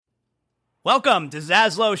Welcome to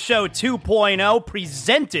Zaslow Show 2.0,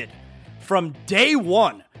 presented from day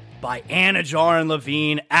one by Anajar and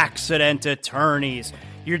Levine Accident Attorneys.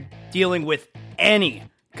 You're dealing with any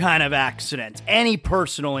kind of accident, any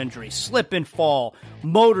personal injury, slip and fall,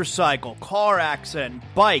 motorcycle, car accident,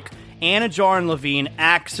 bike. Anajar and Levine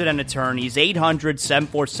Accident Attorneys,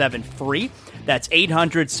 800-747-FREE. That's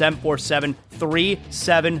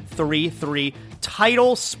 800-747-3733.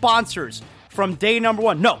 Title sponsors from day number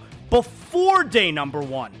one. No, before day number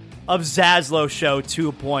one of Zaslow Show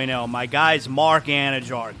 2.0. My guys Mark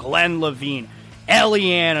Anajar, Glenn Levine, Ellie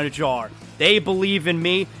Anajar. They believe in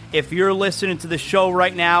me. If you're listening to the show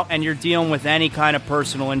right now and you're dealing with any kind of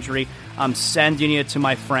personal injury, I'm sending you to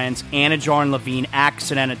my friends, Anajar and Levine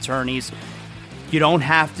Accident Attorneys. You don't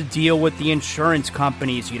have to deal with the insurance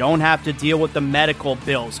companies. You don't have to deal with the medical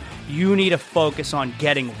bills. You need to focus on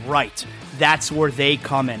getting right. That's where they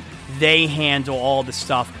come in. They handle all the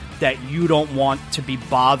stuff that you don't want to be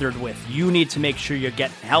bothered with. You need to make sure you're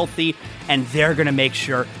getting healthy, and they're going to make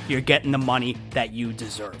sure you're getting the money that you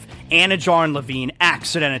deserve. Anajar and Levine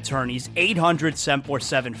Accident Attorneys,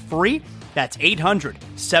 800-747-FREE. That's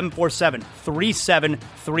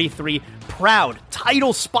 800-747-3733. Proud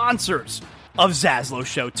title sponsors of Zaslow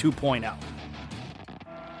Show 2.0.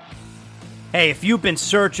 Hey, if you've been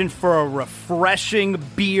searching for a refreshing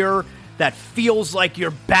beer that feels like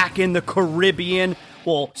you're back in the Caribbean,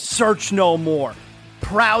 well, search no more.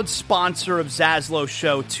 Proud sponsor of Zaslow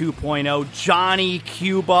Show 2.0, Johnny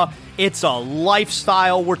Cuba. It's a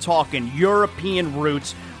lifestyle. We're talking European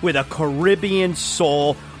roots with a Caribbean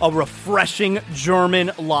soul, a refreshing German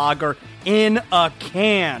lager in a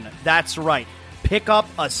can. That's right. Pick up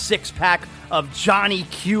a six-pack of Johnny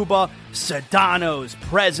Cuba, Sedanos,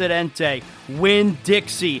 Presidente,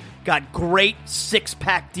 Winn-Dixie. Got great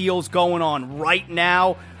six-pack deals going on right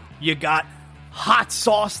now. You got hot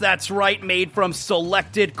sauce, that's right, made from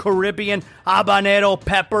selected Caribbean habanero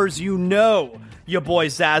peppers. You know your boy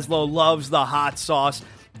Zaslow loves the hot sauce.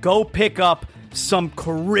 Go pick up some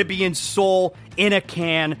Caribbean soul in a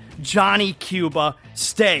can. Johnny Cuba,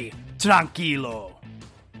 stay tranquilo.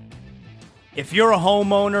 If you're a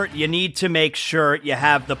homeowner, you need to make sure you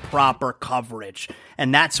have the proper coverage.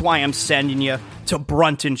 And that's why I'm sending you to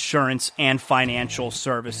Brunt Insurance and Financial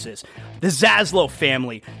Services. The Zaslow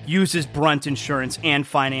family uses Brunt Insurance and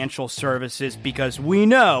Financial Services because we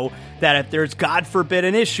know that if there's, God forbid,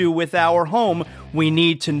 an issue with our home, we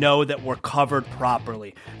need to know that we're covered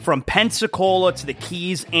properly. From Pensacola to the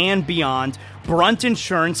Keys and beyond, Brunt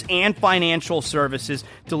Insurance and Financial Services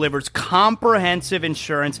delivers comprehensive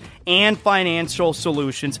insurance and financial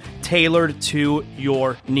solutions tailored to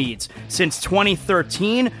your needs. Since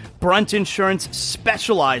 2013, Brunt Insurance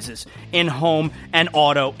specializes in home and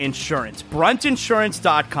auto insurance.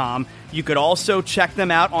 BruntInsurance.com. You could also check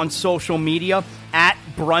them out on social media at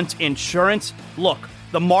Brunt Insurance. Look,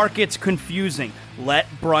 the market's confusing. Let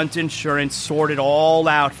Brunt Insurance sort it all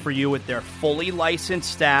out for you with their fully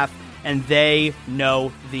licensed staff, and they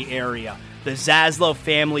know the area. The Zaslow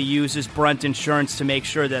family uses Brunt Insurance to make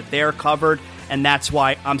sure that they're covered, and that's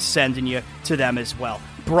why I'm sending you to them as well.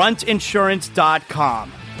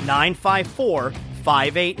 BruntInsurance.com,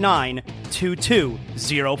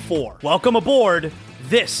 954-589-2204. Welcome aboard.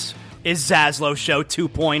 This is Zaslow Show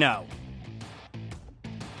 2.0.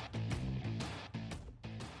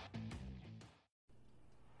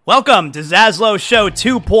 Welcome to Zaslow Show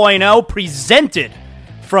 2.0, presented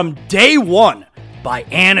from day one by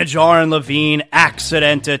Anajar and Levine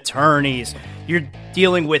Accident Attorneys. You're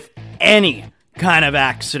dealing with any kind of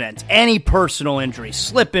accident, any personal injury,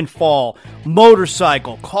 slip and fall,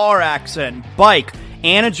 motorcycle, car accident, bike.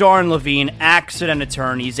 Anajar and Levine Accident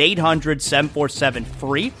Attorneys,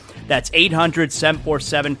 800-747-FREE. That's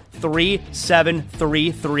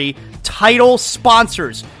 800-747-3733. Title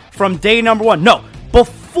sponsors from day number one. No,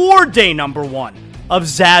 before day number one of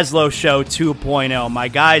Zaslow Show 2.0. My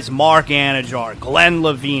guys Mark Anajar, Glenn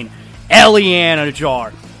Levine, Ellie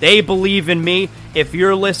Anajar. They believe in me. If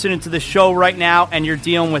you're listening to the show right now and you're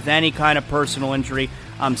dealing with any kind of personal injury,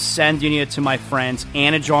 I'm sending you to my friends,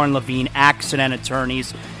 Anajar and Levine Accident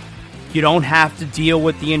Attorneys. You don't have to deal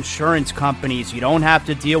with the insurance companies. You don't have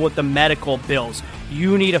to deal with the medical bills.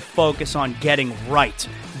 You need to focus on getting right.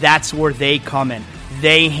 That's where they come in.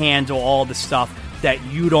 They handle all the stuff that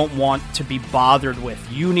you don't want to be bothered with.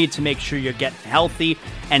 You need to make sure you're getting healthy,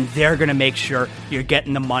 and they're going to make sure you're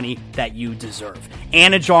getting the money that you deserve.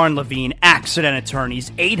 Anajar and Levine Accident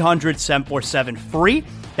Attorneys, 800-747-FREE.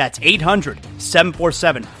 That's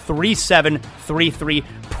 800-747-3733.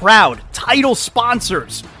 Proud title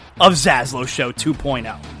sponsors of Zaslow Show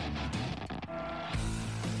 2.0.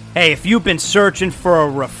 Hey, if you've been searching for a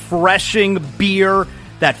refreshing beer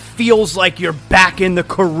that feels like you're back in the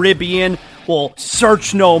Caribbean, well,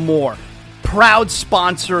 search no more. Proud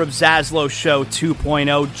sponsor of Zaslow Show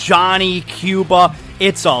 2.0, Johnny Cuba.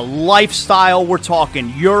 It's a lifestyle. We're talking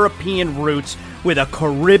European roots with a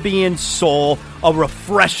Caribbean soul, a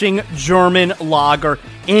refreshing German lager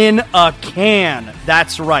in a can.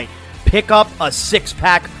 That's right. Pick up a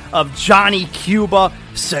six-pack of Johnny Cuba,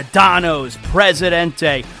 Sedanos,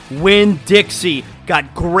 Presidente, Winn-Dixie.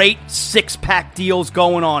 Got great six-pack deals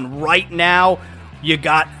going on right now. You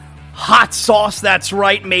got hot sauce, that's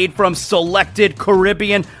right, made from selected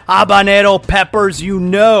Caribbean habanero peppers. You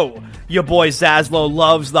know your boy Zaslow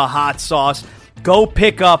loves the hot sauce. Go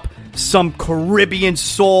pick up some Caribbean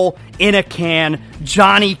soul in a can.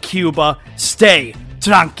 Johnny Cuba, stay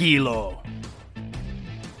tranquilo.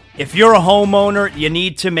 If you're a homeowner, you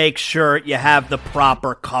need to make sure you have the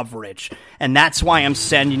proper coverage. And that's why I'm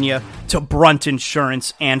sending you to Brunt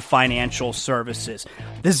Insurance and Financial Services.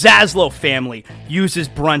 The Zaslow family uses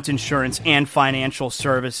Brunt Insurance and Financial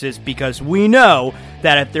Services because we know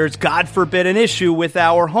that if there's, God forbid, an issue with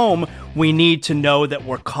our home, we need to know that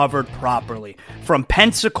we're covered properly. From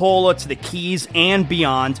Pensacola to the Keys and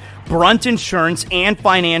beyond, Brunt Insurance and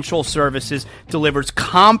Financial Services delivers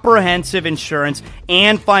comprehensive insurance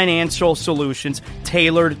and financial solutions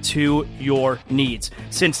tailored to your needs.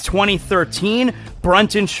 Since 2013,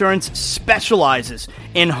 Brunt Insurance specializes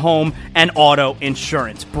in home and auto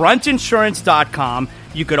insurance. BruntInsurance.com.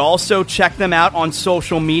 You could also check them out on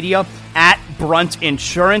social media at Brunt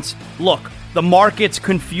Insurance. Look, the market's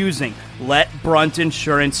confusing. Let Brunt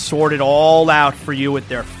Insurance sort it all out for you with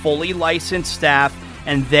their fully licensed staff,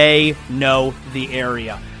 and they know the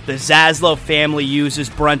area. The Zaslow family uses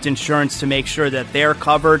Brunt Insurance to make sure that they're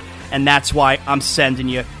covered, and that's why I'm sending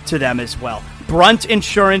you to them as well.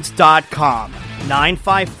 BruntInsurance.com,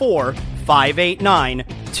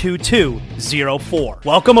 954-589-2204.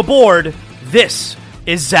 Welcome aboard. This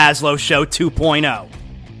is Zaslow Show 2.0.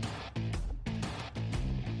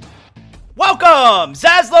 Welcome!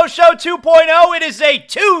 Zaslow Show 2.0. It is a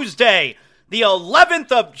Tuesday, the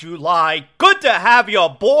 11th of July. Good to have you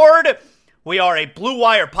aboard. We are a Blue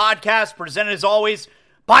Wire podcast presented as always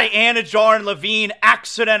by Anajar and Levine,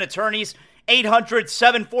 Accident Attorneys,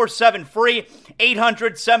 800-747-FREE,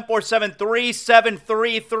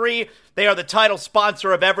 800-747-3733. They are the title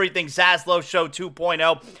sponsor of everything Zaslow Show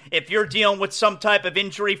 2.0. If you're dealing with some type of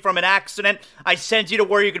injury from an accident, I send you to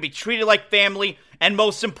where you're going to be treated like family, and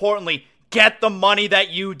most importantly, get the money that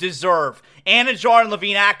you deserve. Anajar and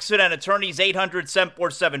Levine, Accident Attorneys,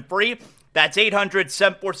 800-747-FREE. That's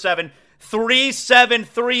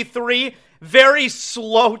 800-747-3733. Very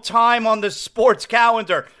slow time on the sports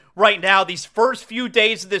calendar right now. These first few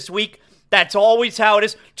days of this week, that's always how it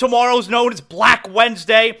is. Tomorrow's known as Black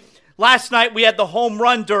Wednesday. Last night we had the Home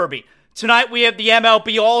Run Derby. Tonight we have the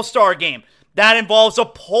MLB All-Star Game. That involves a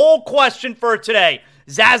poll question for today.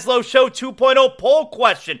 Zaslow Show 2.0 poll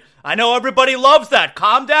question. I know everybody loves that.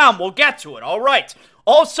 Calm down. We'll get to it. All right.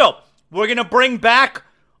 Also, we're going to bring back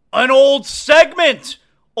an old segment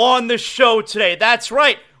on the show today. That's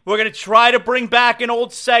right. We're going to try to bring back an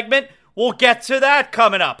old segment. We'll get to that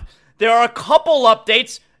coming up. There are a couple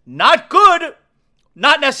updates. Not good.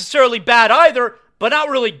 Not necessarily bad either, but not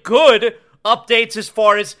really good updates as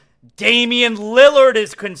far as Damian Lillard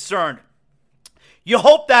is concerned. You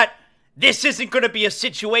hope that this isn't going to be a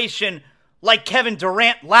situation like Kevin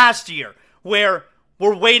Durant last year, where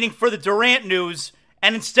we're waiting for the Durant news,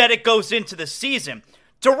 and instead it goes into the season.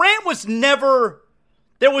 There was never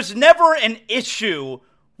an issue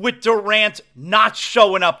with Durant not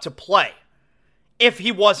showing up to play if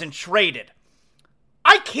he wasn't traded.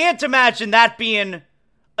 I can't imagine that being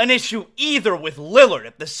an issue either with Lillard.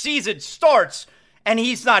 If the season starts and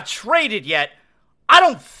he's not traded yet, I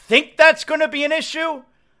don't think that's going to be an issue.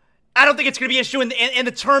 I don't think it's going to be an issue in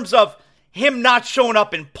the terms of him not showing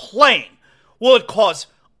up and playing. Will it cause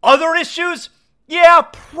other issues? Yeah,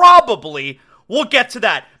 probably. We'll get to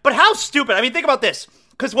that. But how stupid. I mean, think about this.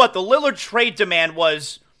 Because the Lillard trade demand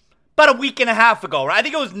was about a week and a half ago, right? I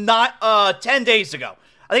think it was not 10 days ago.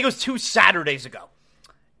 I think it was 2 Saturdays ago.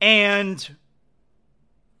 And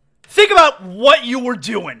think about what you were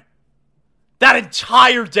doing that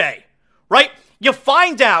entire day, right? You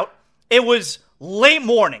find out it was late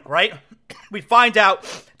morning, right? We find out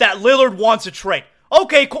that Lillard wants a trade.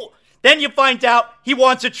 Okay, cool. Then you find out he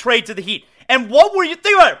wants a trade to the Heat. And what were you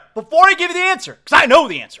thinking about it? Before I give you the answer, because I know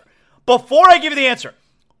the answer. Before I give you the answer,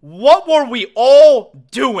 what were we all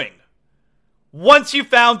doing once you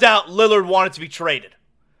found out Lillard wanted to be traded?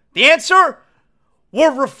 The answer?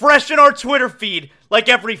 We're refreshing our Twitter feed like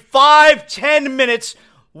every 5-10 minutes,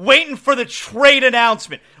 waiting for the trade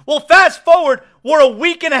announcement. Well, fast forward, we're a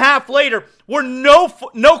week and a half later. We're no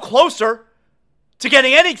closer to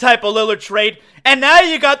getting any type of Lillard trade. And now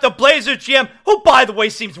you got the Blazers GM, who, by the way,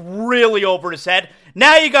 seems really over his head.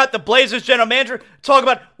 Now you got the Blazers general manager talking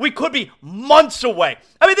about we could be months away.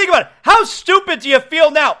 I mean, think about it. How stupid do you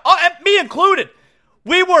feel now? Me included.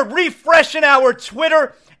 We were refreshing our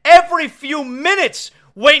Twitter every few minutes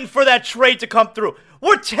waiting for that trade to come through.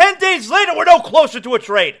 We're 10 days later. We're no closer to a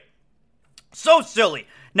trade. So silly.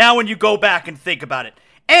 Now when you go back and think about it.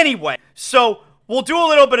 Anyway, so we'll do a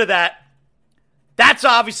little bit of that. That's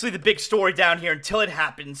obviously the big story down here until it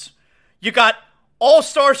happens. You got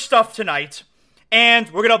all-star stuff tonight, and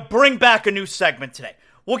we're going to bring back a new segment today.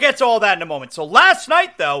 We'll get to all that in a moment. So last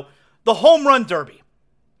night, though, the home run derby.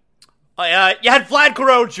 You had Vlad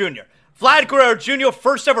Guerrero Jr. Vlad Guerrero Jr.,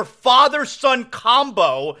 first ever father-son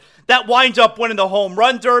combo that winds up winning the home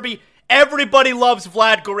run derby. Everybody loves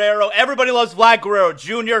Vlad Guerrero. Everybody loves Vlad Guerrero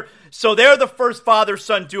Jr., so they're the first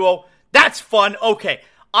father-son duo. That's fun. Okay,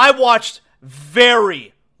 I watched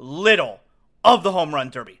very little of the home run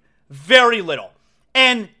derby. Very little.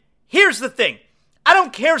 And here's the thing. I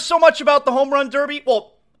don't care so much about the home run derby.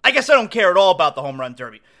 Well, I guess I don't care at all about the home run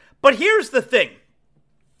derby. But here's the thing.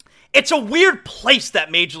 It's a weird place that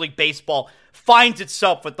Major League Baseball finds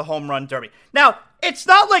itself with the home run derby. Now, it's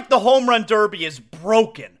not like the home run derby is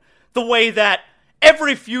broken the way that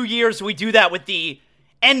every few years we do that with the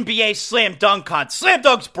NBA slam dunk contest. Slam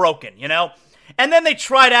dunk's broken, you know? And then they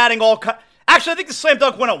tried adding Actually, I think the slam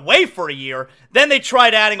dunk went away for a year. Then they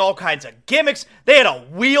tried adding all kinds of gimmicks. They had a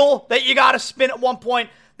wheel that you got to spin at one point.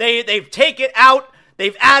 They've taken it out.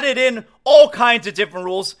 They've added in all kinds of different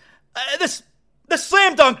rules. The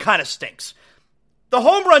slam dunk kind of stinks. The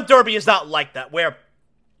home run derby is not like that, where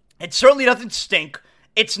it certainly doesn't stink.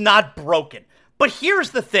 It's not broken. But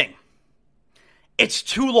here's the thing. It's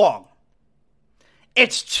too long.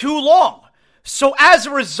 It's too long. So as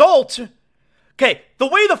a result, okay, the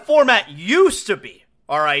way the format used to be,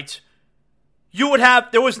 all right,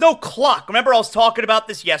 there was no clock. Remember I was talking about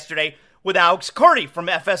this yesterday with Alex Curdy from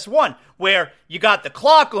FS1, where you got the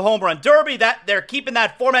clock, the home run derby, that they're keeping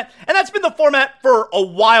that format, and that's been the format for a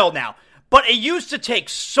while now. But it used to take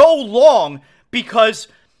so long because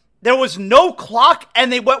there was no clock,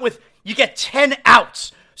 and they went with, you get 10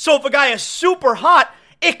 outs. So if a guy is super hot,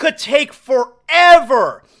 it could take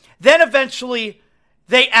forever. Then eventually,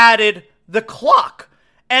 they added the clock,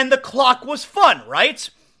 and the clock was fun, right?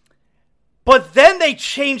 But then they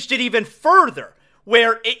changed it even further,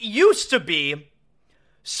 where it used to be,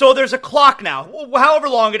 so there's a clock now, however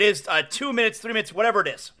long it is, 2 minutes, 3 minutes, whatever it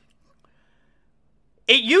is.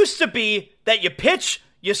 It used to be that you pitch,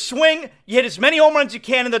 you swing, you hit as many home runs as you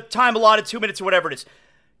can in the time allotted, 2 minutes or whatever it is.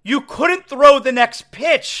 You couldn't throw the next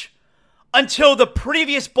pitch until the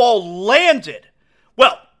previous ball landed.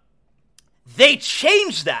 Well, they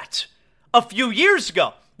changed that a few years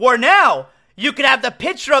ago, where now you could have the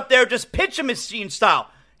pitcher up there just pitch a machine style.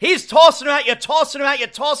 He's tossing them at you, tossing them at you,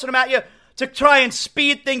 tossing them at you to try and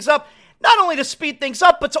speed things up. Not only to speed things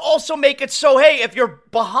up, but to also make it so, hey, if you're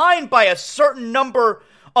behind by a certain number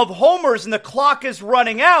of homers and the clock is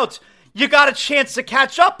running out, you got a chance to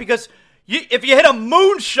catch up, because if you hit a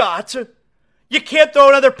moonshot, you can't throw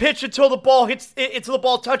another pitch until the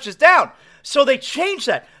ball touches down. So they changed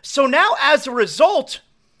that. So now, as a result,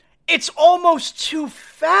 it's almost too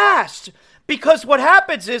fast, because what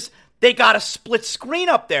happens is they got a split screen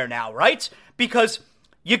up there now, right? Because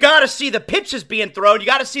you got to see the pitches being thrown, you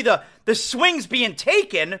got to see the swings being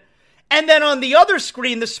taken, and then on the other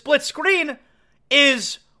screen, the split screen,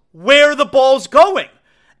 is where the ball's going.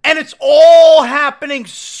 And it's all happening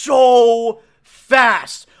so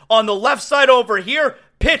fast. On the left side over here,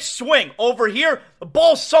 pitch, swing. Over here, the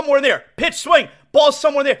ball's somewhere there. Pitch, swing. Ball's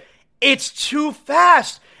somewhere there. It's too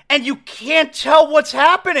fast, and you can't tell what's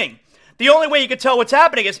happening. The only way you can tell what's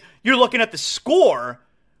happening is you're looking at the score,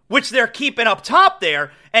 which they're keeping up top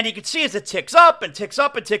there, and you can see as it ticks up and ticks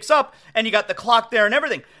up and ticks up, and you got the clock there and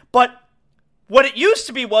everything. But what it used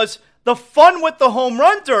to be was the fun with the home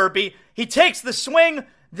run derby. He takes the swing,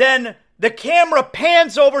 then the camera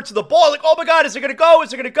pans over to the ball, like, oh my God, is it going to go?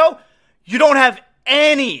 Is it going to go? You don't have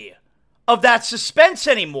any of that suspense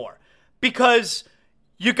anymore, because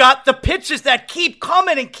you got the pitches that keep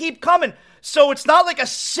coming and keep coming. So it's not like a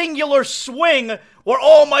singular swing where,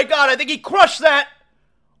 oh my God, I think he crushed that.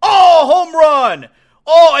 Oh, home run.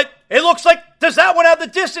 Oh, it looks like, does that one have the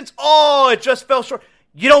distance? Oh, it just fell short.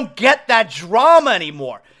 You don't get that drama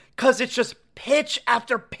anymore, because it's just pitch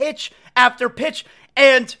after pitch after pitch,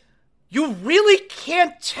 and you really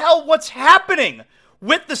can't tell what's happening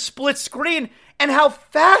with the split screen and how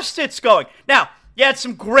fast it's going. Now, You had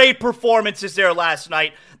some great performances there last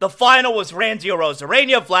night. The final was Randy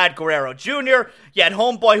Arozarena, Vlad Guerrero Jr. You had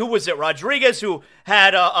homeboy, who was it, Rodriguez, who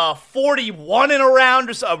had a 41 in a round,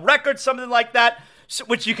 or a record, something like that,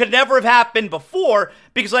 which you could never have happened before,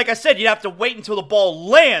 because like I said, you'd have to wait until the ball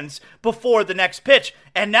lands before the next pitch.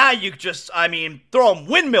 And now you just, throw them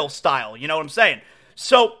windmill style, you know what I'm saying?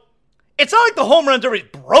 So, it's not like the home run derby is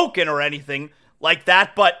broken or anything like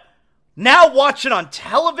that, but now watching on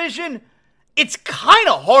television, it's kind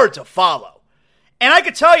of hard to follow. And I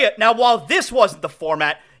could tell you, now while this wasn't the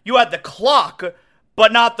format, you had the clock,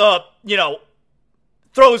 but not the,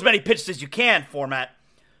 throw as many pitches as you can format,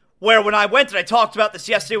 where when I went and I talked about this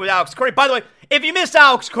yesterday with Alex Curry. By the way, if you missed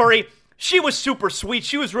Alex Curry, she was super sweet.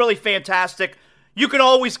 She was really fantastic. You can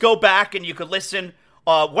always go back and you can listen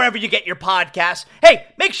wherever you get your podcasts. Hey,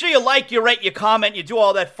 make sure you like, you rate, you comment, you do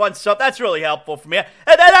all that fun stuff. That's really helpful for me. And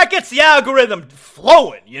that gets the algorithm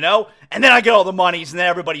flowing, And then I get all the monies, and then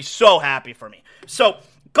everybody's so happy for me. So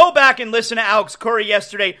go back and listen to Alex Curry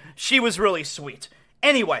yesterday. She was really sweet.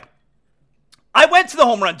 Anyway, I went to the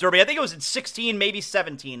home run derby. I think it was in 16, maybe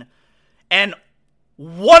 17. And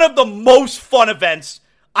one of the most fun events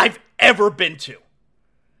I've ever been to.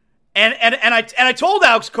 And I told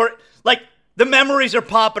Alex Curry, the memories are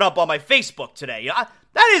popping up on my Facebook today.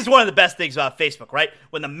 That is one of the best things about Facebook, right?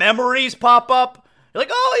 When the memories pop up, you're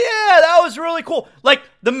like, oh yeah, that was really cool.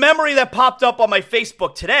 The memory that popped up on my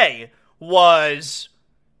Facebook today was,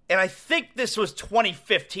 and I think this was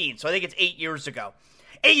 2015, so I think it's 8 years ago.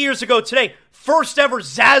 8 years ago today, first ever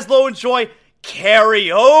Zaslow and Joy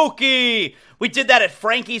karaoke. We did that at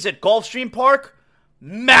Frankie's at Gulfstream Park.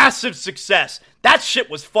 Massive success. That shit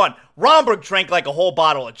was fun. Romberg drank like a whole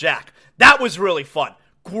bottle of Jack. That was really fun.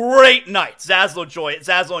 Great night.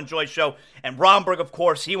 Zaslow and Joy show. And Romberg, of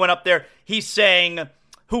course, he went up there. He sang,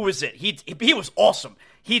 who was it? He was awesome.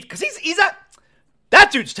 Because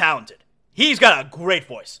that dude's talented. He's got a great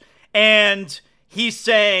voice. And he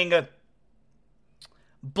sang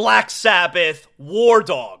Black Sabbath, War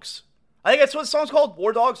Dogs. I think that's what the song's called,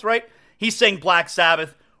 War Dogs, right? He sang Black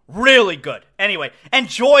Sabbath. Really good. Anyway, and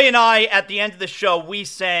Joy and I, at the end of the show, we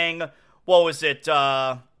sang, what was it?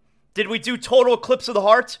 Did we do Total Eclipse of the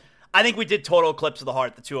Heart? I think we did Total Eclipse of the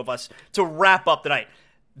Heart, the two of us, to wrap up the night.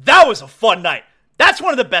 That was a fun night. That's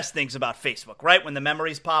one of the best things about Facebook, right? When the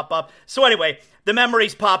memories pop up. So anyway, the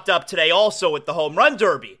memories popped up today also with the home run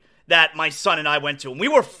derby that my son and I went to. And we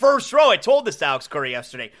were first row. I told this to Alex Curry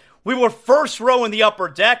yesterday. We were first row in the upper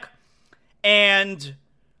deck. And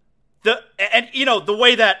the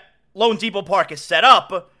way that Lone Depot Park is set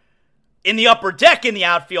up, in the upper deck in the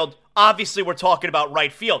outfield, obviously we're talking about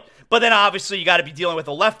right field. But then obviously you got to be dealing with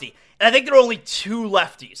a lefty. And I think there are only two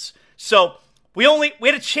lefties. So we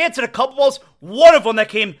had a chance at a couple balls. One of them that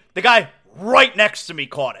came, the guy right next to me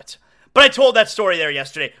caught it. But I told that story there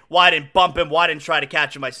yesterday. Why I didn't bump him, why I didn't try to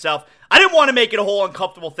catch him myself. I didn't want to make it a whole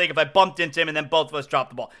uncomfortable thing if I bumped into him and then both of us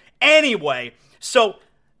dropped the ball. Anyway, so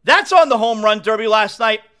that's on the home run derby last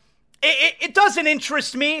night. It doesn't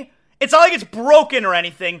interest me. It's not like it's broken or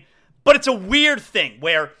anything, but it's a weird thing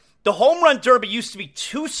where the home run derby used to be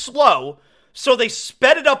too slow, so they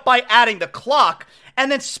sped it up by adding the clock,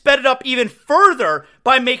 and then sped it up even further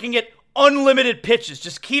by making it unlimited pitches.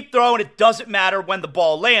 Just keep throwing. It doesn't matter when the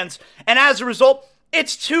ball lands. And as a result,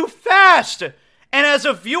 it's too fast. And as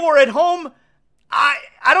a viewer at home, I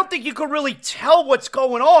don't think you could really tell what's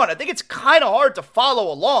going on. I think it's kind of hard to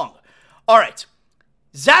follow along. All right.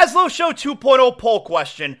 Zaslow Show 2.0 poll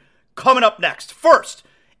question coming up next. First,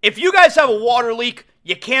 if you guys have a water leak,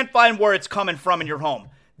 you can't find where it's coming from in your home,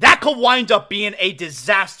 that could wind up being a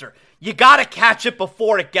disaster. You got to catch it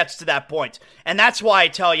before it gets to that point. And that's why I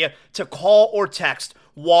tell you to call or text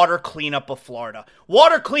Water Cleanup of Florida.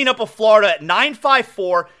 Water Cleanup of Florida at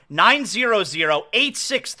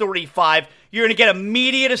 954-900-8635. You're going to get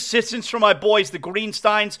immediate assistance from my boys, the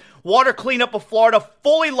Greensteins. Water Cleanup of Florida,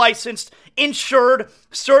 fully licensed, insured,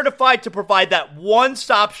 certified to provide that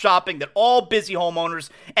one-stop shopping that all busy homeowners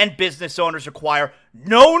and business owners require.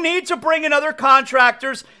 No need to bring in other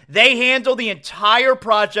contractors. They handle the entire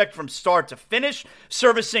project from start to finish,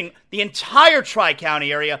 servicing the entire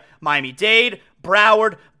Tri-County area, Miami-Dade,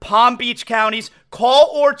 Broward, Palm Beach counties. Call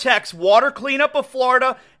or text Water Cleanup of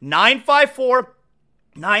Florida,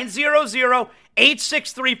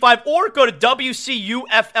 954-900-8635, or go to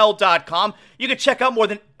WCUFL.com. You can check out more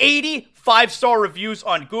than 80 5-star reviews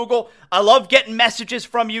on Google. I love getting messages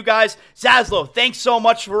from you guys. Zaslow, thanks so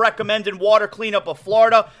much for recommending Water Cleanup of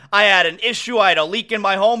Florida. I had an issue. I had a leak in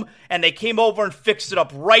my home, and they came over and fixed it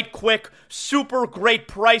up right quick. Super great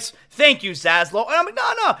price. Thank you, Zaslow. And I'm like,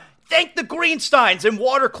 no. Thank the Greensteins and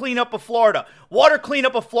Water Cleanup of Florida. Water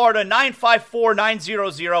Cleanup of Florida,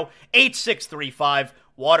 954-900-8635.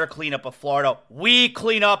 Water Cleanup of Florida. We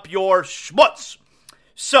clean up your schmutz.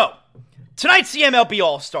 So, tonight's the MLB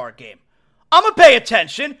All-Star Game. I'm going to pay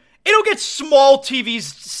attention. It'll get small TV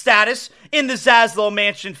status in the Zaslow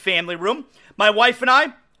Mansion family room. My wife and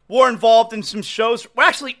I were involved in some shows. We're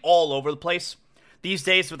actually all over the place these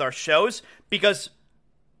days with our shows because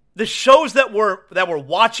the shows that we're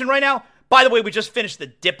watching right now, by the way, we just finished The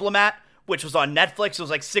Diplomat, which was on Netflix. It was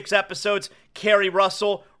like 6 episodes. Kerry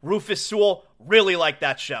Russell, Rufus Sewell, really like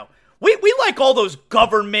that show. We like all those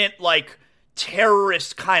government, like,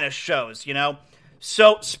 terrorist kind of shows, you know?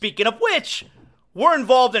 So, speaking of which, we're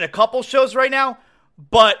involved in a couple shows right now,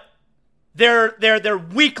 but they're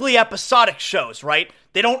weekly episodic shows, right?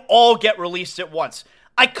 They don't all get released at once.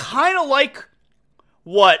 I kind of like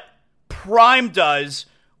what Prime does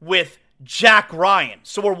with Jack Ryan.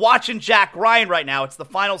 So we're watching Jack Ryan right now. It's the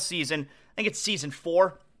final season. I think it's season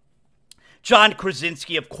 4. John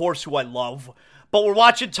Krasinski, of course, who I love. But we're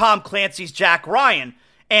watching Tom Clancy's Jack Ryan,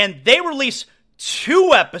 and they release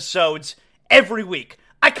 2 episodes every week.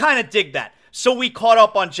 I kind of dig that. So we caught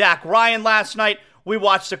up on Jack Ryan last night. We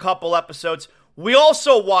watched a couple episodes. We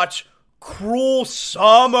also watch Cruel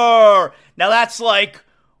Summer. Now that's like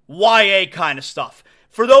YA kind of stuff.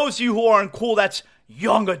 For those of you who aren't cool, that's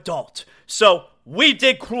young adult. So we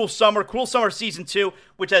did Cruel Summer season 2,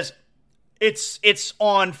 which has it's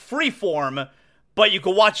on Freeform, but you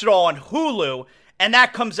can watch it all on Hulu, and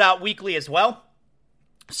that comes out weekly as well.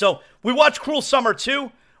 So we watched Cruel Summer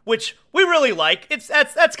 2, which we really like.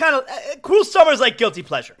 That's kind of Cruel Summer is like guilty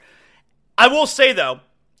pleasure. I will say though,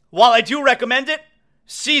 while I do recommend it,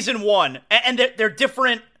 season 1 and they're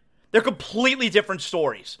different. They're completely different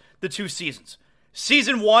stories. The 2 seasons.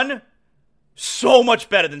 Season 1, so much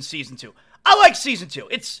better than season 2. I like season 2.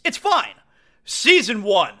 It's fine. Season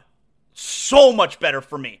 1, so much better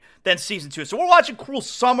for me than season 2. So we're watching Cruel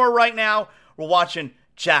Summer right now. We're watching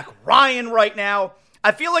Jack Ryan right now.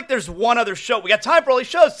 I feel like there's one other show. We got time for all these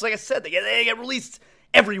shows. Like I said, they get released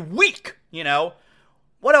every week, you know.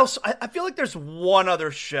 What else? I feel like there's one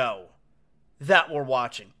other show that we're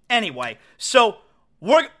watching. Anyway, so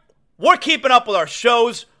we're keeping up with our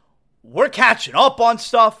shows. We're catching up on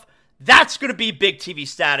stuff. That's going to be big TV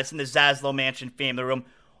status in the Zaslow Mansion family room.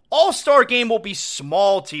 All-Star Game will be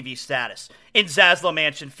small TV status in Zaslow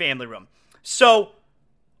Mansion family room. So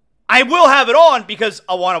I will have it on because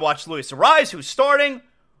I want to watch Luis Ariz, who's starting.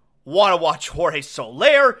 Want to watch Jorge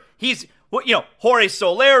Soler. Jorge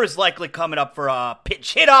Soler is likely coming up for a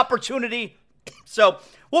pitch hit opportunity. So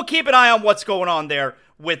we'll keep an eye on what's going on there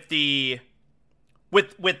with the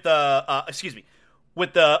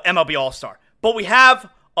MLB All-Star. But we have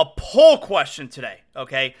a poll question today,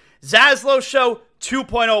 okay? Zaslow Show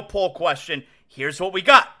 2.0 poll question. Here's what we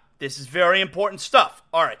got. This is very important stuff.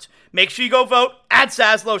 All right. Make sure you go vote at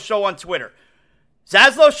Zaslow Show on Twitter.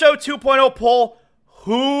 Zaslow Show 2.0 poll.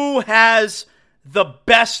 Who has the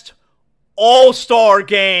best All-Star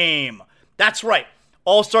Game? That's right.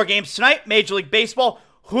 All-Star Games tonight, Major League Baseball.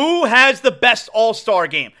 Who has the best All-Star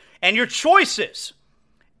Game? And your choices: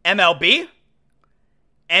 MLB,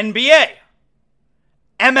 NBA,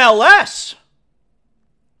 MLS,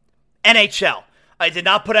 NHL. I did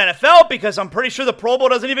not put NFL because I'm pretty sure the Pro Bowl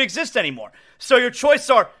doesn't even exist anymore. So your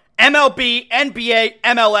choices are MLB, NBA,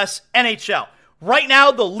 MLS, NHL. Right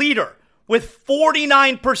now, the leader with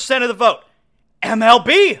 49% of the vote,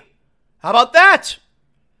 MLB. How about that?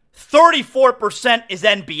 34% is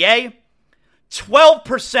NBA,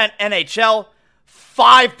 12% NHL,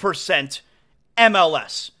 5%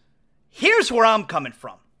 MLS. Here's where I'm coming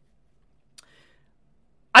from.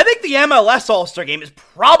 I think the MLS All-Star Game is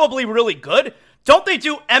probably really good. Don't they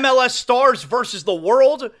do MLS Stars versus the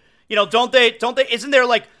world? You know, don't they, isn't there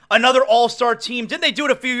like another All-Star team? Didn't they do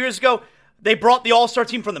it a few years ago? They brought the All-Star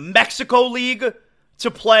team from the Mexico League to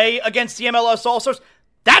play against the MLS All-Stars.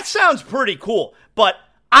 That sounds pretty cool, but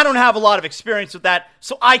I don't have a lot of experience with that,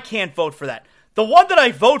 so I can't vote for that. The one that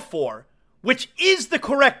I vote for, which is the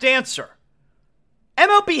correct answer,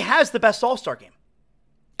 MLB has the best All-Star Game.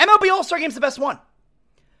 MLB All-Star Game is the best one.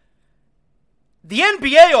 The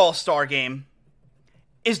NBA All-Star Game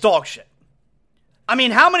is dog shit. I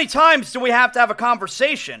mean, how many times do we have to have a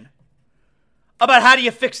conversation about how do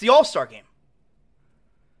you fix the All-Star Game?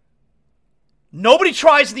 Nobody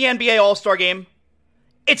tries the NBA All-Star Game.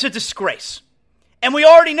 It's a disgrace. And we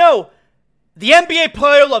already know the NBA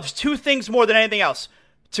player loves 2 things more than anything else: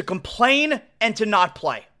 to complain and to not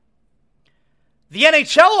play. The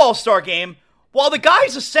NHL All-Star Game, while the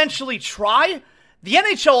guys essentially try, the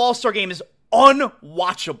NHL All-Star Game is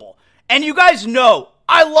unwatchable. And you guys know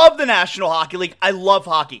I love the National Hockey League. I love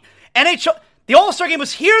hockey. NHL, the All-Star Game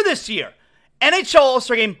was here this year. NHL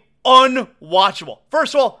All-Star Game, unwatchable.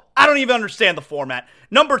 First of all, I don't even understand the format.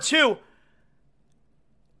 Number two,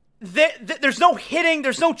 there's no hitting,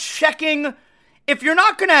 there's no checking. If you're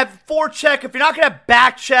not going to have forecheck, if you're not going to have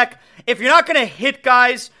back check, if you're not going to hit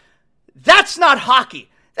guys, that's not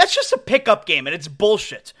hockey. That's just a pickup game, and it's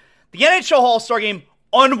bullshit. The NHL All-Star Game,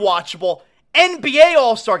 unwatchable. NBA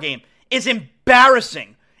All-Star Game is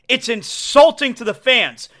embarrassing. It's insulting to the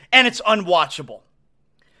fans, and it's unwatchable.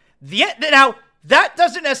 Now, that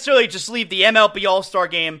doesn't necessarily just leave the MLB All-Star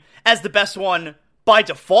Game as the best one by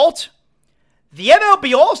default. The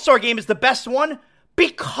MLB All-Star Game is the best one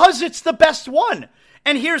because it's the best one.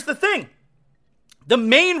 And here's the thing. The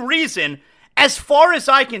main reason, as far as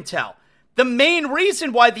I can tell, the main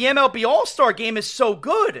reason why the MLB All-Star Game is so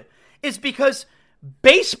good is because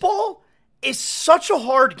baseball is such a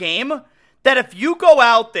hard game that if you go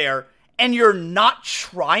out there and you're not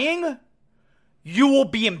trying, you will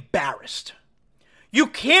be embarrassed. You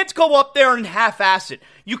can't go up there and half-ass it.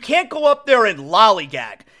 You can't go up there and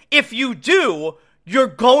lollygag. If you do, you're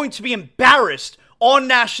going to be embarrassed on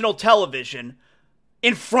national television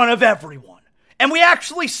in front of everyone. And we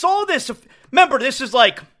actually saw this. Remember, this is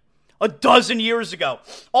like a dozen years ago.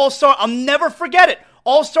 All-Star, I'll never forget it.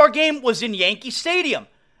 All-Star Game was in Yankee Stadium.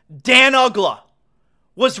 Dan Uggla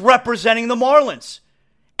was representing the Marlins.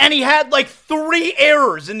 And he had like 3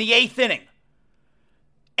 errors in the 8th inning.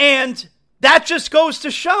 And that just goes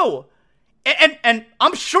to show. And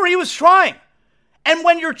I'm sure he was trying. And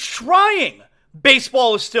when you're trying,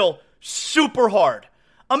 baseball is still super hard.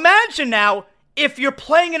 Imagine now if you're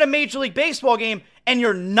playing in a Major League Baseball game and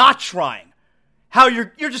you're not trying. How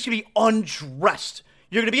you're just going to be undressed.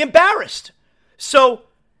 You're going to be embarrassed. So,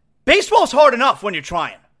 baseball's hard enough when you're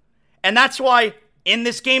trying. And that's why in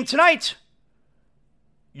this game tonight,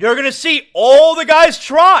 you're going to see all the guys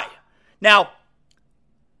try. Now,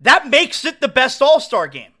 that makes it the best All-Star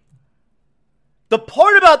game. The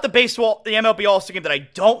part about the MLB All-Star Game that I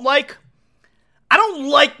don't like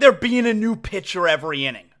there being a new pitcher every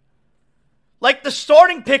inning. Like the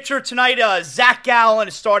starting pitcher tonight, Zach Gallen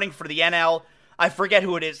is starting for the NL. I forget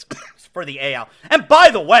who it is for the AL. And by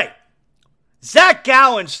the way, Zach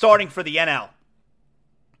Gallen starting for the NL.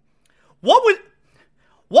 What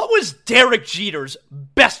was Derek Jeter's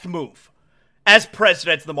best move as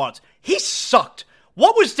president of the Marlins? He sucked.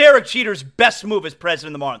 What was Derek Jeter's best move as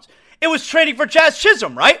president of the Marlins? It was trading for Jazz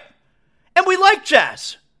Chisholm, right? And we like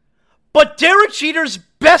Jazz. But Derek Jeter's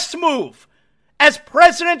best move as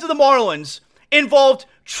president of the Marlins involved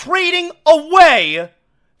trading away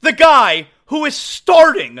the guy who is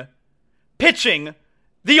starting pitching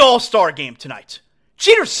the All-Star Game tonight.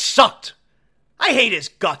 Jeter sucked. I hate his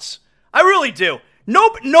guts. I really do.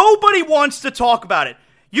 Nobody wants to talk about it.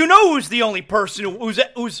 You know who's the only person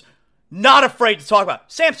who's not afraid to talk about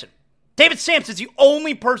it? Sampson. David Sampson's the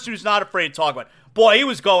only person who's not afraid to talk about it. Boy, he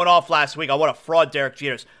was going off last week on what a fraud Derek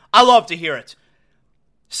Jeter is. I love to hear it.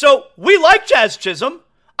 So, we like Jazz Chisholm.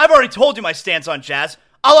 I've already told you my stance on Jazz.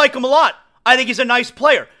 I like him a lot. I think he's a nice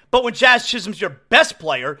player. But when Jazz Chisholm's your best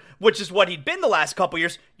player, which is what he'd been the last couple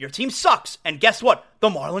years, your team sucks. And guess what? The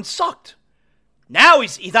Marlins sucked. Now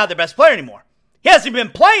he's not their best player anymore. He hasn't been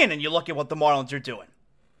playing, and you look at what the Marlins are doing.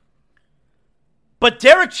 But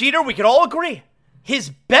Derek Jeter, we can all agree, his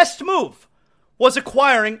best move was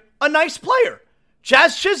acquiring a nice player,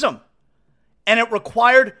 Jazz Chisholm. And it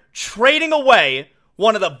required trading away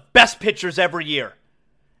one of the best pitchers every year.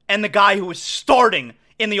 And the guy who was starting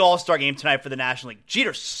in the All-Star Game tonight for the National League.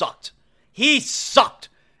 Jeter sucked. He sucked.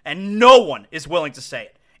 And no one is willing to say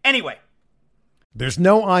it. Anyway. There's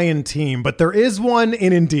no I in team, but there is one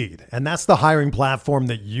in Indeed. And that's the hiring platform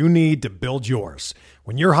that you need to build yours.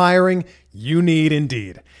 When you're hiring, you need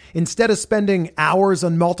Indeed. Instead of spending hours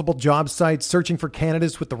on multiple job sites searching for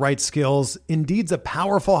candidates with the right skills, Indeed's a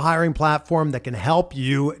powerful hiring platform that can help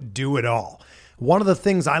you do it all. One of the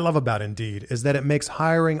things I love about Indeed is that it makes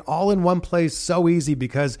hiring all in one place so easy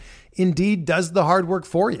because Indeed does the hard work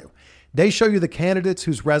for you. They show you the candidates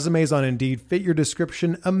whose resumes on Indeed fit your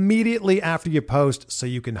description immediately after you post so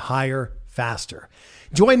you can hire faster.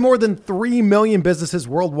 Join more than 3 million businesses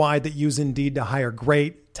worldwide that use Indeed to hire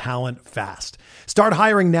great talent fast. Start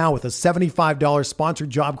hiring now with a $75 sponsored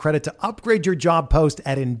job credit to upgrade your job post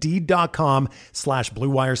at Indeed.com/Blue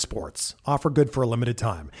Wire Sports. Offer good for a limited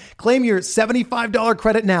time. Claim your $75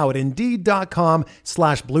 credit now at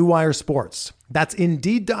Indeed.com/Blue Wire Sports. That's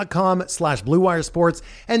Indeed.com/Blue Wire Sports,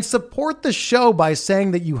 and support the show by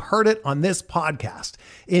saying that you heard it on this podcast.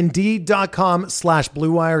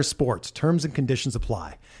 Indeed.com/Blue Wire Sports. Terms and conditions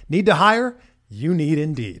apply. Need to hire? You need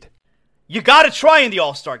Indeed. you got to try in the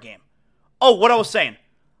All-Star game. Oh, what I was saying.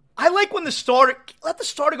 I like when let the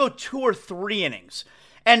starter go 2 or 3 innings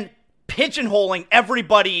and pigeonholing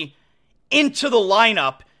everybody into the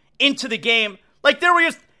lineup, into the game. Like there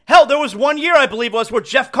was one year, I believe it was, where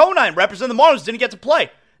Jeff Conine, representing the Marlins, didn't get to play.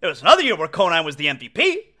 There was another year where Conine was the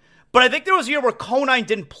MVP, but I think there was a year where Conine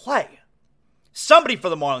didn't play. Somebody for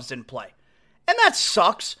the Marlins didn't play. And that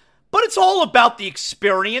sucks, but it's all about the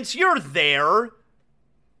experience. You're there.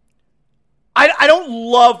 I don't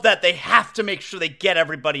love that they have to make sure they get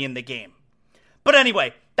everybody in the game. But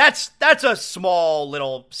anyway, that's a small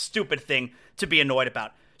little stupid thing to be annoyed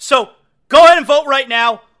about. So go ahead and vote right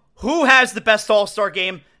now. Who has the best All-Star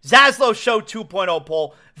game? Zaslow Show 2.0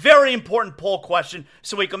 poll. Very important poll question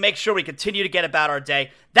so we can make sure we continue to get about our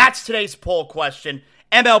day. That's today's poll question.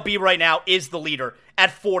 MLB right now is the leader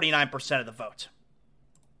at 49% of the vote.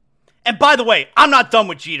 And by the way, I'm not done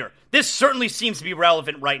with Jeter. This certainly seems to be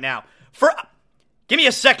relevant right now. Give me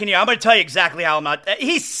a second here. I'm going to tell you exactly how I'm not.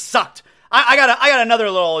 He sucked. I got another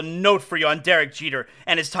little note for you on Derek Jeter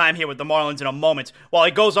and his time here with the Marlins in a moment while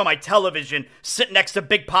he goes on my television sitting next to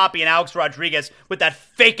Big Papi and Alex Rodriguez with that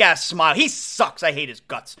fake-ass smile. He sucks. I hate his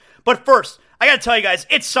guts. But first, I got to tell you guys,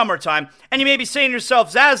 it's summertime, and you may be saying to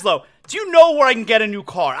yourself, Zaslow, do you know where I can get a new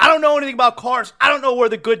car? I don't know anything about cars. I don't know where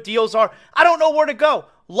the good deals are. I don't know where to go.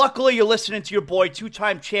 Luckily, you're listening to your boy,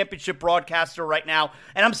 2-time championship broadcaster right now,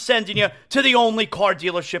 and I'm sending you to the only car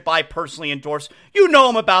dealership I personally endorse. You know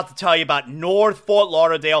I'm about to tell you about North Fort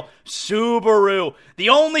Lauderdale Subaru, the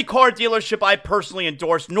only car dealership I personally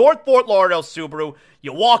endorse, North Fort Lauderdale Subaru.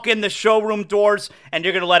 You walk in the showroom doors, and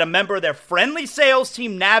you're going to let a member of their friendly sales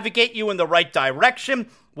team navigate you in the right direction,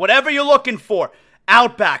 whatever you're looking for.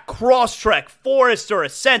 Outback, Crosstrek, Forester,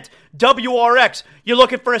 Ascent, WRX. You're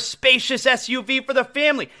looking for a spacious SUV for the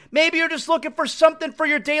family. Maybe you're just looking for something for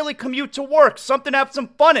your daily commute to work, something to have some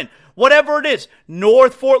fun in. Whatever it is,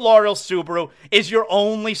 North Fort Lauderdale Subaru is your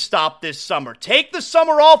only stop this summer. Take the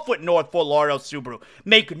summer off with North Fort Lauderdale Subaru.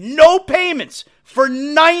 Make no payments for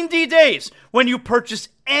 90 days when you purchase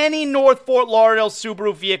any North Fort Lauderdale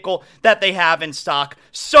Subaru vehicle that they have in stock.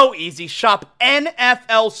 So easy. Shop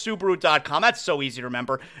NFLSubaru.com. That's so easy to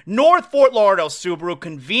remember. North Fort Lauderdale Subaru,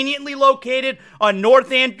 conveniently located on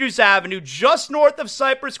North Andrews Avenue, just north of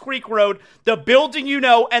Cypress Creek Road, the building you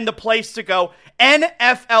know and the place to go.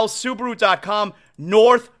 NFLSubaru.com,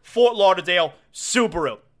 North Fort Lauderdale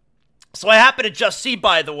Subaru. So I happen to just see,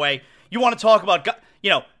 by the way, you want to talk about,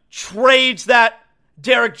 trades that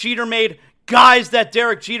Derek Jeter made, guys that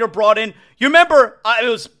Derek Jeter brought in. You remember, it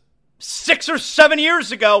was 6 or 7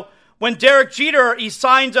 years ago when Derek Jeter, he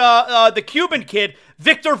signed the Cuban kid,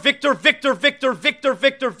 Victor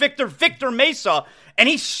Mesa, and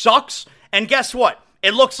he sucks. And guess what?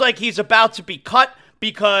 It looks like he's about to be cut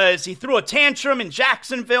because he threw a tantrum in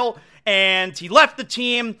Jacksonville and he left the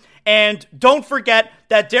team. And don't forget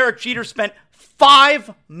that Derek Jeter spent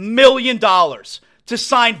 $5 million to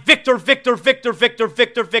sign Victor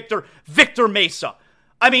Mesa.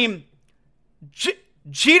 I mean,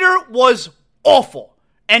 Jeter was awful,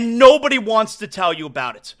 and nobody wants to tell you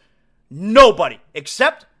about it. Nobody,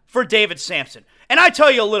 except for David Sampson. And I tell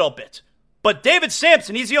you a little bit, but David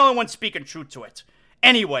Sampson, he's the only one speaking truth to it.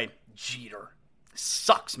 Anyway, Jeter.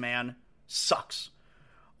 Sucks, man. Sucks.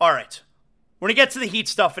 All right. We're going to get to the Heat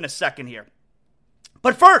stuff in a second here.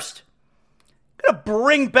 But first, I'm going to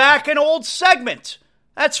bring back an old segment.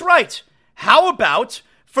 That's right. How about,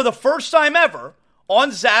 for the first time ever,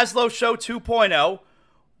 on Zaslow Show 2.0,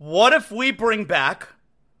 what if we bring back,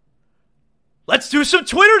 let's do some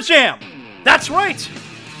Twitter Jam. That's right.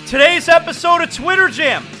 Today's episode of Twitter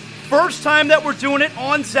Jam. First time that we're doing it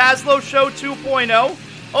on Zaslow Show 2.0.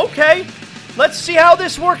 Okay, let's see how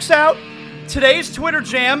this works out. Today's Twitter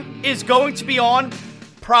Jam is going to be on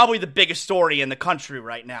probably the biggest story in the country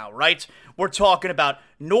right now, right? We're talking about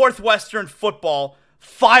Northwestern football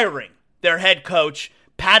firing their head coach.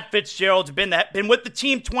 Pat Fitzgerald's been with the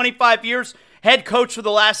team 25 years, head coach for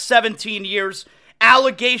the last 17 years.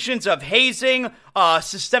 Allegations of hazing,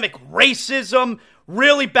 systemic racism,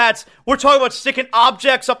 really bad. We're talking about sticking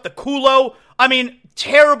objects up the culo. I mean,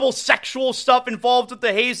 terrible sexual stuff involved with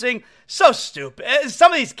the hazing. So stupid.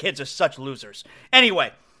 Some of these kids are such losers.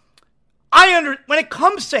 Anyway, when it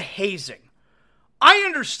comes to hazing, I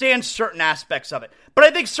understand certain aspects of it, but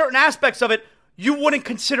I think certain aspects of it you wouldn't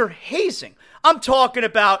consider hazing. I'm talking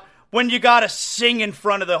about when you gotta sing in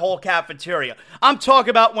front of the whole cafeteria. I'm talking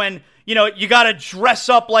about when, you gotta dress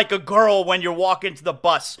up like a girl when you're walking to the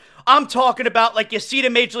bus. I'm talking about like you see it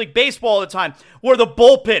in Major League Baseball all the time, where the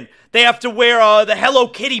bullpen, they have to wear the Hello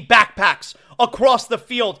Kitty backpacks across the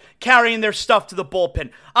field carrying their stuff to the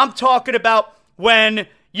bullpen. I'm talking about when,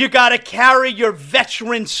 You got to carry your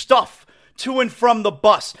veteran stuff to and from the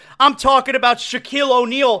bus. I'm talking about Shaquille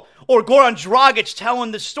O'Neal or Goran Dragic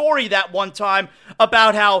telling the story that one time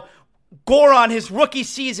about how Goran, his rookie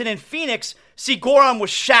season in Phoenix, Goran was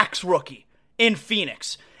Shaq's rookie in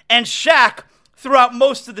Phoenix. And Shaq, throughout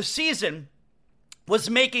most of the season, was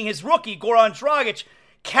making his rookie, Goran Dragic,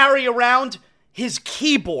 carry around his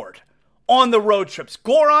keyboard on the road trips.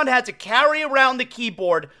 Goran had to carry around the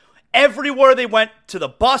keyboard everywhere they went, to the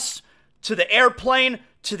bus, to the airplane,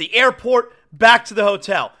 to the airport, back to the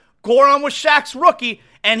hotel. Goran was Shaq's rookie,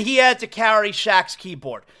 and he had to carry Shaq's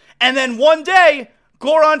keyboard. And then one day,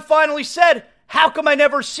 Goran finally said, "How come I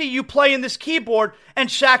never see you playing this keyboard?" And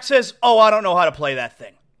Shaq says, "Oh, I don't know how to play that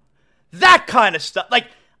thing." That kind of stuff. Like,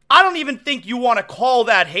 I don't even think you want to call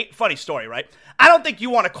that funny story, right? I don't think you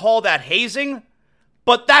want to call that hazing,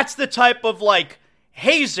 but that's the type of, like,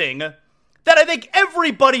 hazing that I think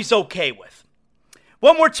everybody's okay with.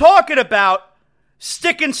 When we're talking about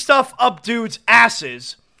sticking stuff up dudes'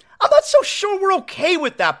 asses, I'm not so sure we're okay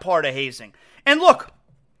with that part of hazing. And look,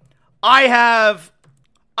 I have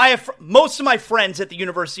most of my friends at the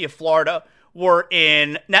University of Florida were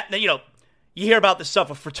in, you hear about this stuff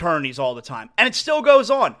with fraternities all the time, and it still goes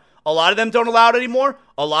on. A lot of them don't allow it anymore.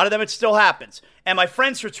 A lot of them, it still happens. And my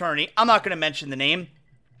friend's fraternity, I'm not going to mention the name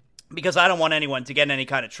because I don't want anyone to get in any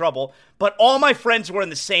kind of trouble, but all my friends were in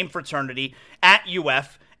the same fraternity at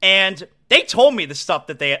UF, and they told me the stuff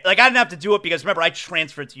that I didn't have to do it because, remember, I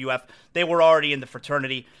transferred to UF. They were already in the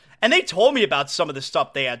fraternity, and they told me about some of the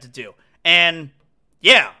stuff they had to do. And,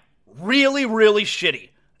 yeah, really, really shitty.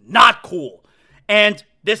 Not cool. And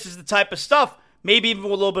this is the type of stuff, maybe even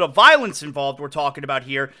with a little bit of violence involved, we're talking about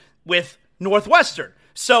here with Northwestern.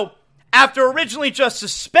 So, after originally just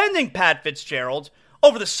suspending Pat Fitzgerald,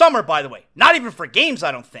 over the summer, by the way, not even for games,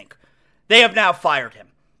 I don't think, they have now fired him.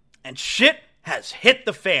 And shit has hit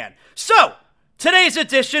the fan. So, today's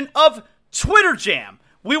edition of Twitter Jam,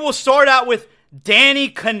 we will start out with Danny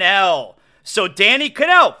Kanell. So, Danny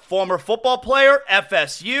Kanell, former football player,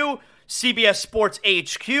 FSU, CBS Sports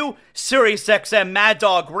HQ, SiriusXM Mad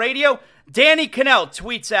Dog Radio. Danny Kanell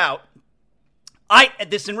tweets out,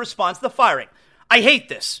 this in response to the firing, "I hate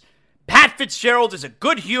this. Pat Fitzgerald is a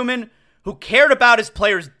good human who cared about his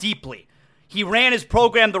players deeply. He ran his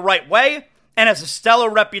program the right way and has a stellar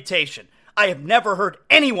reputation. I have never heard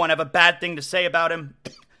anyone have a bad thing to say about him.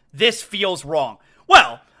 This feels wrong."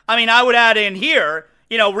 Well, I mean, I would add in here,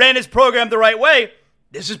 ran his program the right way.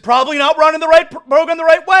 This is probably not running the right program the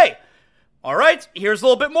right way. All right, here's a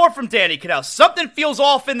little bit more from Danny Kanell. "Something feels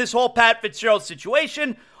off in this whole Pat Fitzgerald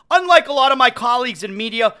situation. Unlike a lot of my colleagues in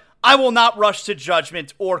media, I will not rush to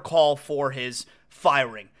judgment or call for his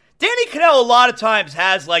firing." Danny Kanell a lot of times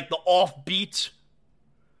has like the offbeat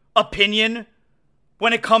opinion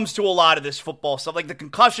when it comes to a lot of this football stuff, like the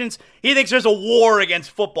concussions. He thinks there's a war against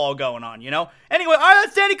football going on, Anyway, all right,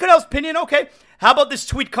 that's Danny Kanell's opinion. Okay, how about this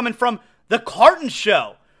tweet coming from The Carton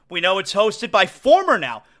Show? We know it's hosted by former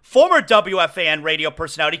WFAN radio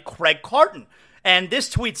personality Craig Carton. And this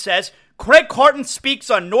tweet says, "Craig Carton speaks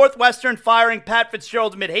on Northwestern firing Pat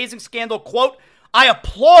Fitzgerald amid hazing scandal. Quote, I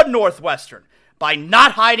applaud Northwestern by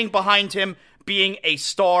not hiding behind him being a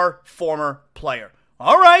star former player."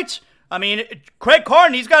 All right. I mean, Craig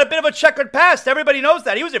Carton, he's got a bit of a checkered past. Everybody knows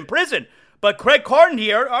that. He was in prison. But Craig Carton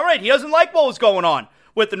here, all right, he doesn't like what was going on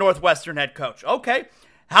with the Northwestern head coach. Okay.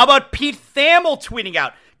 How about Pete Thamel tweeting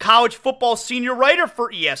out, college football senior writer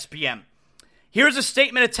for ESPN? Here's a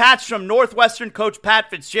statement attached from Northwestern coach Pat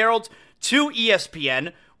Fitzgerald to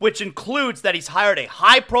ESPN, which includes that he's hired a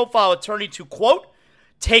high-profile attorney to, quote,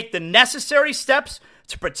 take the necessary steps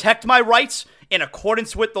to protect my rights in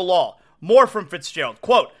accordance with the law. More from Fitzgerald.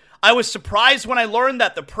 Quote, "I was surprised when I learned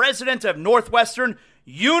that the president of Northwestern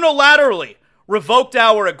unilaterally revoked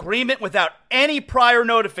our agreement without any prior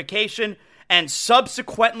notification and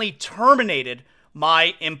subsequently terminated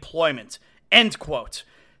my employment." End quote.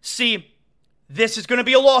 See, this is going to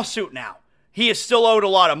be a lawsuit now. He is still owed a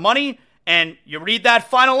lot of money, and you read that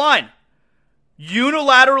final line.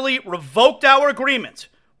 Unilaterally revoked our agreement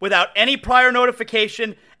without any prior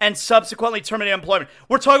notification and subsequently terminated employment.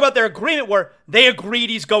 We're talking about their agreement where they agreed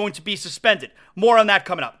he's going to be suspended. More on that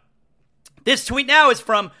coming up. This tweet now is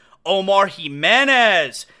from Omar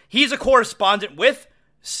Jimenez. He's a correspondent with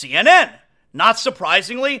CNN. Not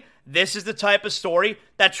surprisingly, this is the type of story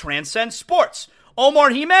that transcends sports. Omar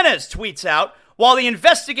Jimenez tweets out, while the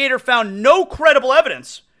investigator found no credible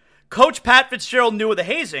evidence Coach Pat Fitzgerald knew of the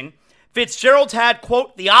hazing, Fitzgerald had,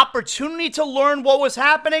 quote, the opportunity to learn what was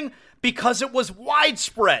happening because it was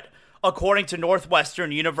widespread, according to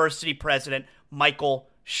Northwestern University president Michael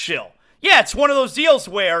Schill. Yeah, it's one of those deals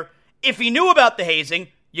where if he knew about the hazing,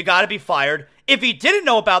 you got to be fired. If he didn't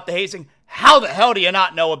know about the hazing, how the hell do you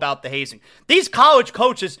not know about the hazing? These college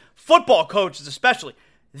coaches, football coaches especially,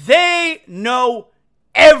 they know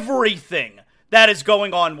everything that is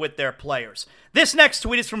going on with their players. This next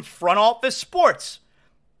tweet is from Front Office Sports.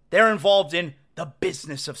 They're involved in the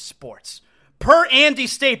business of sports. Per Andy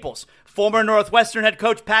Staples, former Northwestern head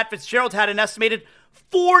coach Pat Fitzgerald had an estimated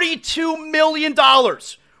 $42 million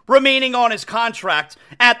remaining on his contract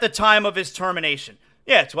at the time of his termination.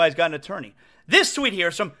 Yeah, that's why he's got an attorney. This tweet here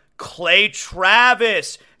is from Clay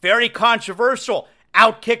Travis. Very controversial.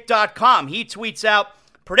 Outkick.com. He tweets out,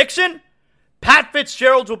 prediction, Pat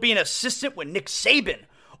Fitzgerald will be an assistant with Nick Saban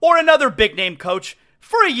or another big-name coach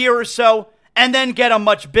for a year or so and then get a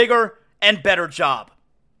much bigger and better job.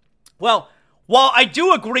 Well, while I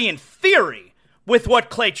do agree in theory with what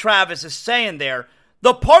Clay Travis is saying there,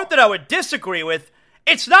 the part that I would disagree with,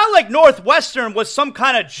 it's not like Northwestern was some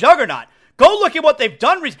kind of juggernaut. Go look at what they've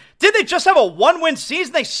done. Did they just have a one-win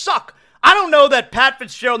season? They suck. I don't know that Pat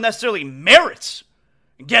Fitzgerald necessarily merits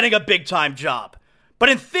getting a big-time job. But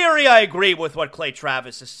in theory, I agree with what Clay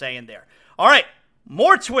Travis is saying there. All right,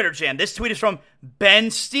 more Twitter jam. This tweet is from Ben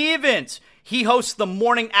Stevens. He hosts the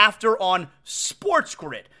morning after on Sports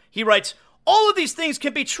Grid. He writes, all of these things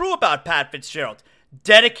can be true about Pat Fitzgerald.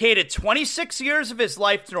 Dedicated 26 years of his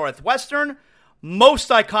life to Northwestern, most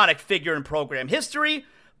iconic figure in program history,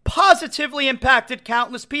 positively impacted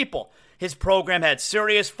countless people. His program had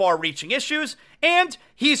serious, far-reaching issues, and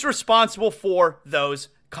he's responsible for those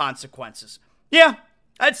consequences. Yeah,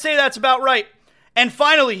 I'd say that's about right. And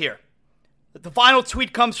finally here, the final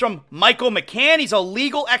tweet comes from Michael McCann. He's a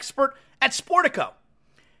legal expert at Sportico.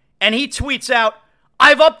 And he tweets out,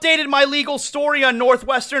 I've updated my legal story on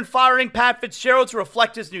Northwestern firing Pat Fitzgerald to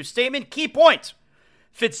reflect his new statement. Key point,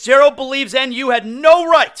 Fitzgerald believes NU had no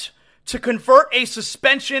right to convert a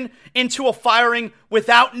suspension into a firing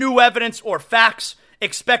without new evidence or facts.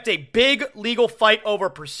 Expect a big legal fight over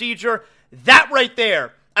procedure. That right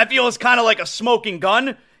there, I feel is kind of like a smoking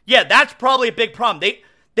gun. Yeah, that's probably a big problem.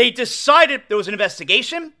 They decided there was an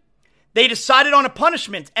investigation. They decided on a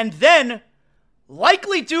punishment. And then,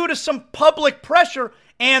 likely due to some public pressure,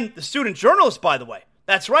 and the student journalists, by the way.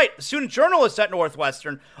 That's right, the student journalists at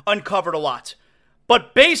Northwestern uncovered a lot.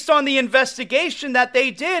 But based on the investigation that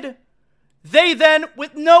they did, they then,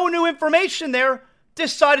 with no new information there,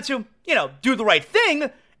 decided to, do the right thing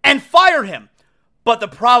and fire him. But the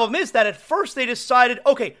problem is that at first they decided,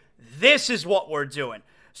 okay, this is what we're doing.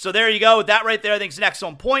 So there you go. That right there I think is an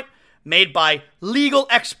excellent point made by legal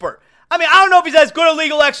expert. I mean, I don't know if he's as good a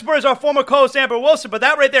legal expert as our former co-host Amber Wilson, but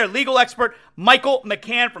that right there, legal expert Michael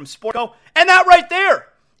McCann from Sportico. And that right there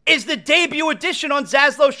is the debut edition on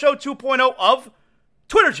Zaslow Show 2.0 of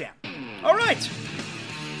Twitter Jam. All right.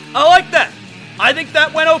 I like that. I think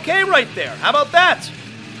that went okay right there. How about that?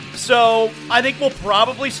 So I think we'll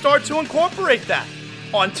probably start to incorporate that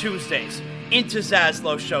on Tuesdays into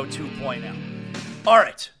Zaslow Show 2.0. All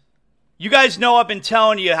right. You guys know I've been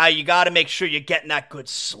telling you how you got to make sure you're getting that good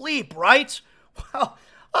sleep, right? Well,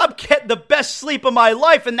 I'm getting the best sleep of my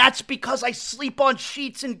life, and that's because I sleep on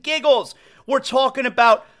Sheets and Giggles. We're talking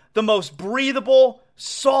about the most breathable,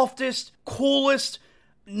 softest, coolest,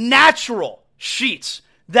 natural sheets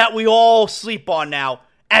that we all sleep on now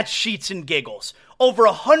at Sheets and Giggles. Over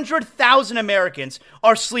 100,000 Americans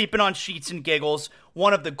are sleeping on Sheets and Giggles,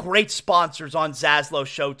 one of the great sponsors on Zaslow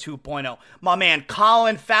Show 2.0. My man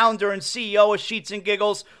Colin, founder and CEO of Sheets and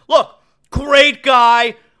Giggles. Look, great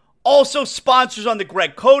guy. Also sponsors on the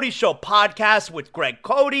Greg Cody Show podcast with Greg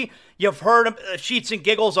Cody. You've heard of Sheets and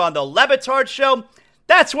Giggles on the Le Batard Show.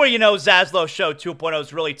 That's where you know Zaslow Show 2.0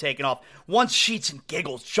 is really taking off. Once Sheets and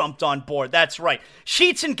Giggles jumped on board. That's right.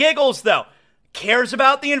 Sheets and Giggles, though, cares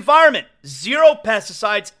about the environment. Zero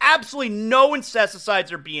pesticides. Absolutely no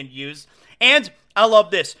insecticides are being used. And I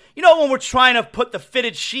love this. You know when we're trying to put the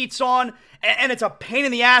fitted sheets on and it's a pain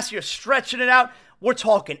in the ass, you're stretching it out? We're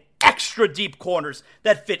talking extra deep corners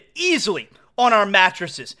that fit easily on our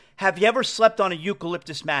mattresses. Have you ever slept on a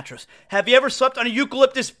eucalyptus mattress? Have you ever slept on a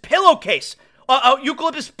eucalyptus pillowcase? A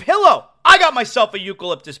eucalyptus pillow. I got myself a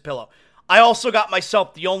eucalyptus pillow. I also got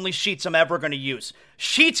myself the only sheets I'm ever going to use.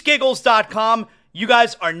 Sheetsgiggles.com. You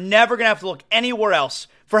guys are never going to have to look anywhere else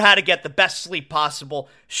for how to get the best sleep possible.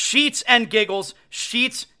 Sheets and Giggles.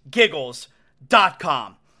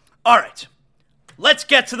 Sheetsgiggles.com. All right. Let's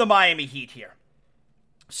get to the Miami Heat here.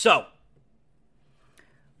 So,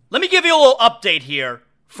 let me give you a little update here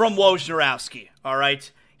from Wojnarowski, all right?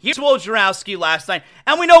 Here's Wojnarowski last night,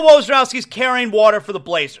 and we know Wojnarowski's carrying water for the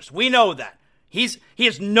Blazers. We know that. He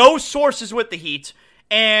has no sources with the Heat,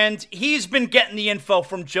 and he's been getting the info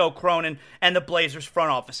from Joe Cronin and the Blazers front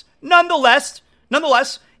office. Nonetheless,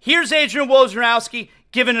 nonetheless, here's Adrian Wojnarowski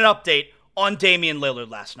giving an update on Damian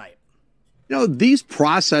Lillard last night. These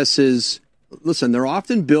processes, listen, they're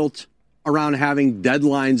often built around having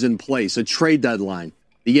deadlines in place, a trade deadline,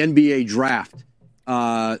 the NBA draft,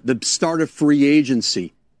 the start of free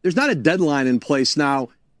agency. There's not a deadline in place now,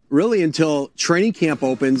 really, until training camp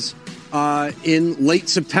opens in late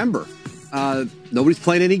September. Nobody's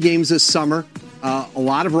playing any games this summer. A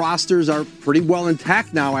lot of rosters are pretty well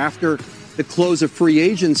intact now after the close of free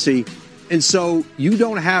agency. And so you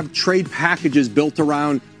don't have trade packages built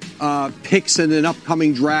around picks in an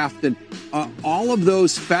upcoming draft and all of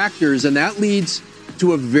those factors. And that leads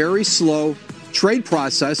to a very slow trade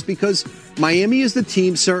process because Miami is the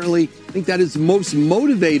team, certainly, I think, that is most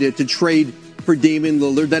motivated to trade for Damian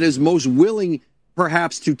Lillard, that is most willing,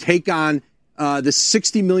 perhaps, to take on the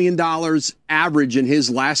 $60 million average in his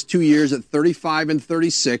last 2 years at 35 and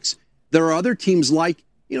 36. There are other teams like,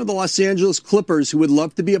 the Los Angeles Clippers who would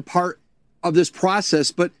love to be a part of this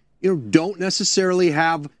process, but, don't necessarily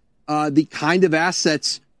have the kind of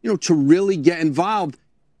assets, to really get involved.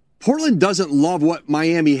 Portland doesn't love what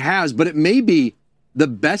Miami has, but it may be the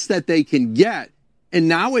best that they can get. And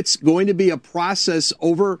now it's going to be a process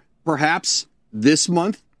over perhaps this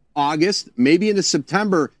month, August, maybe into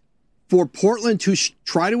September, for Portland to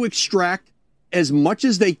try to extract as much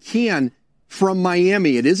as they can from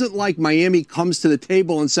Miami. It isn't like Miami comes to the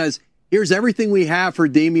table and says, here's everything we have for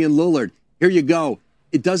Damian Lillard. Here you go.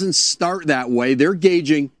 It doesn't start that way. They're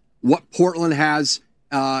gauging what Portland has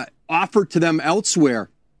offered to them elsewhere.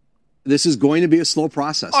 This is going to be a slow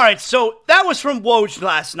process. All right, so that was from Woj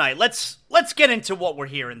last night. Let's get into what we're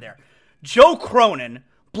hearing there. Joe Cronin,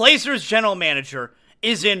 Blazers general manager,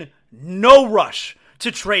 is in no rush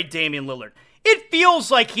to trade Damian Lillard. It feels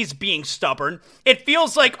like he's being stubborn. It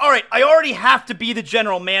feels like, all right, I already have to be the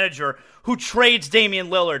general manager who trades Damian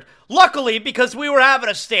Lillard. Luckily, because we were having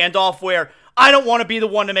a standoff where I don't want to be the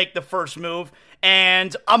one to make the first move,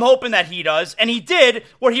 and I'm hoping that he does. And he did,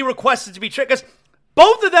 where he requested to be traded, because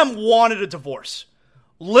both of them wanted a divorce.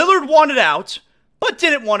 Lillard wanted out, but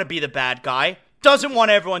didn't want to be the bad guy. Doesn't want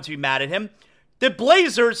everyone to be mad at him. The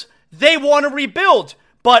Blazers, they want to rebuild,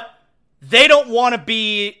 but they don't want to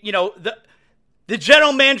be, the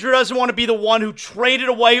general manager doesn't want to be the one who traded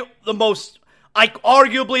away the most,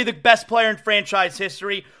 arguably the best player in franchise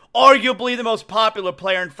history, arguably the most popular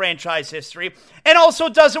player in franchise history, and also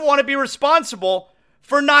doesn't want to be responsible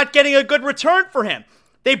for not getting a good return for him.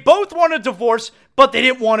 They both want a divorce, but they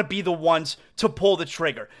didn't want to be the ones to pull the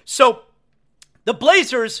trigger. So the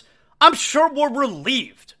Blazers, I'm sure, were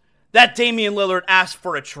relieved that Damian Lillard asked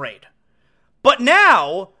for a trade. But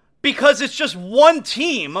now, because it's just one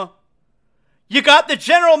team, you got the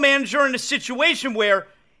general manager in a situation where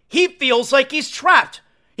he feels like he's trapped.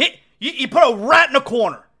 You put a rat in a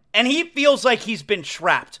corner, and he feels like he's been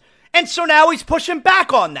trapped. And so now he's pushing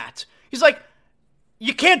back on that. He's like,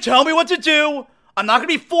 you can't tell me what to do. I'm not going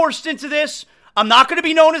to be forced into this. I'm not going to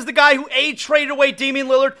be known as the guy who traded away Damian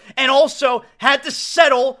Lillard and also had to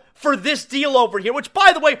settle for this deal over here, which,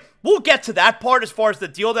 by the way, we'll get to that part as far as the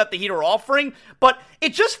deal that the Heat are offering, but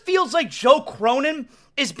it just feels like Joe Cronin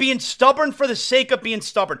is being stubborn for the sake of being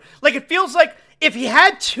stubborn. Like, it feels like if he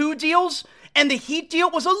had two deals and the Heat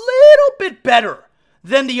deal was a little bit better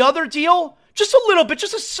than the other deal, just a little bit,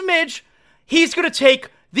 just a smidge, he's going to take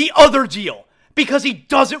the other deal because he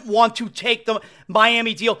doesn't want to take the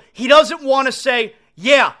Miami deal. He doesn't want to say,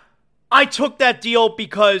 yeah, I took that deal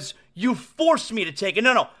because you forced me to take it.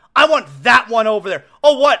 No, I want that one over there.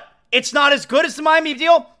 Oh, what? It's not as good as the Miami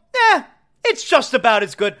deal? It's just about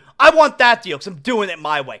as good. I want that deal because I'm doing it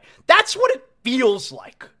my way. That's what it feels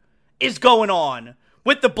like is going on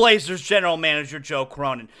with the Blazers general manager, Joe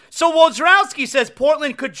Cronin. So Wojnarowski says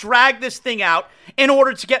Portland could drag this thing out in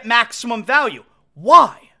order to get maximum value.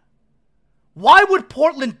 Why? Why would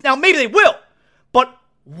Portland... Now, maybe they will, but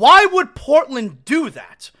why would Portland do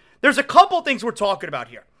that? There's a couple things we're talking about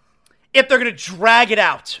here. If they're going to drag it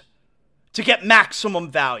out to get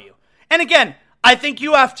maximum value. And again, I think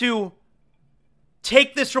you have to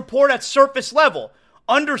take this report at surface level,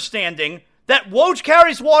 understanding that Woj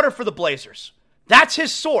carries water for the Blazers. That's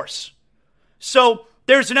his source. So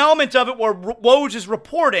there's an element of it where Woj is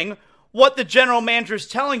reporting what the general manager is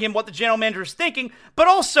telling him, what the general manager is thinking, but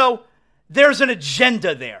also there's an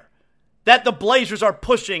agenda there that the Blazers are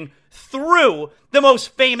pushing through the most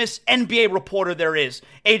famous NBA reporter there is,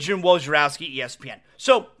 Adrian Wojnarowski, ESPN.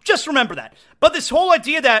 So just remember that. But this whole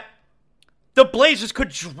idea that the Blazers could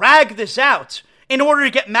drag this out in order to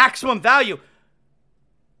get maximum value,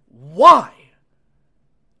 why?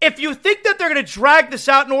 If you think that they're going to drag this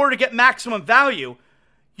out in order to get maximum value,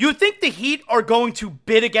 you think the Heat are going to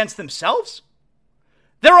bid against themselves?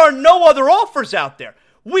 There are no other offers out there.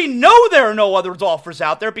 We know there are no other offers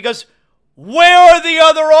out there because where are the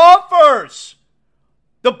other offers?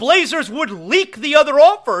 The Blazers would leak the other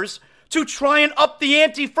offers to try and up the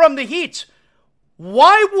ante from the Heat.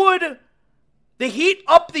 Why would the Heat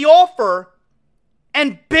up the offer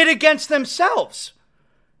and bid against themselves?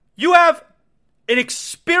 You have an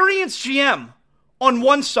experienced GM on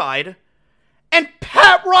one side and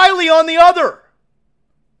Pat Riley on the other.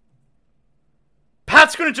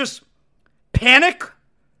 Pat's going to just panic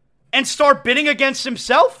and start bidding against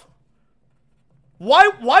himself?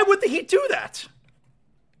 Why would the Heat do that?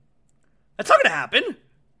 That's not going to happen.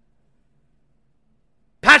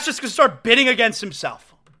 Pat's just going to start bidding against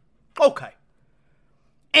himself. Okay.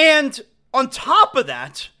 And on top of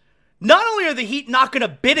that, not only are the Heat not going to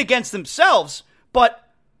bid against themselves,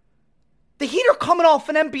 but the Heat are coming off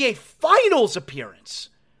an NBA Finals appearance.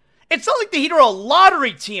 It's not like the Heat are a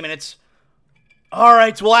lottery team and it's, all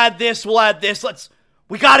right, we'll add this.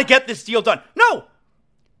 We got to get this deal done. No,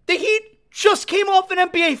 the Heat just came off an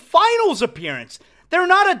NBA Finals appearance. They're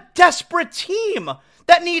not a desperate team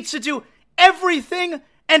that needs to do everything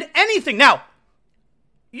and anything. Now,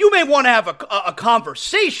 you may want to have a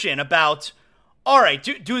conversation about, all right,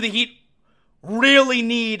 do the Heat really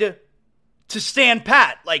need to stand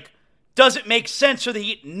pat? Like, does it make sense for the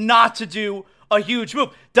Heat not to do a huge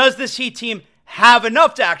move? Does this Heat team have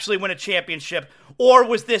enough to actually win a championship? Or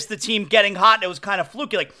was this the team getting hot and it was kind of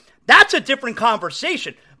fluky? Like, that's a different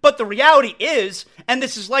conversation. But the reality is, and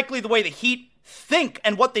this is likely the way the Heat think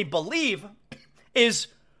and what they believe, is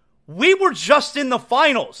we were just in the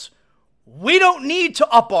finals. We don't need to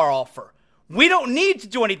up our offer. We don't need to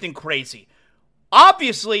do anything crazy.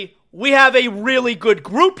 Obviously, we have a really good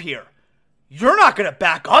group here. You're not going to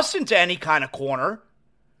back us into any kind of corner.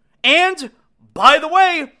 And, by the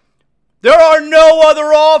way, there are no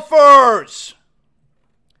other offers.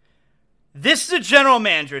 This is a general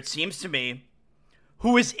manager, it seems to me,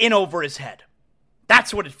 who is in over his head.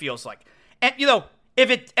 That's what it feels like. And, you know,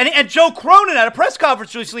 and Joe Cronin at a press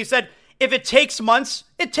conference recently said, if it takes months,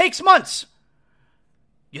 it takes months.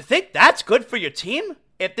 You think that's good for your team?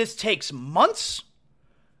 If this takes months?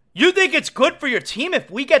 You think it's good for your team if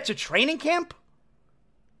we get to training camp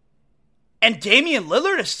and Damian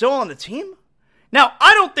Lillard is still on the team? Now,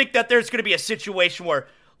 I don't think that there's going to be a situation where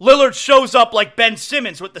Lillard shows up like Ben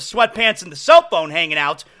Simmons with the sweatpants and the cell phone hanging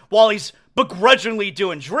out while he's begrudgingly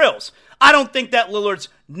doing drills. I don't think that Lillard's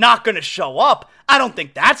not going to show up. I don't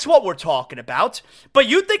think that's what we're talking about. But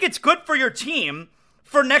you think it's good for your team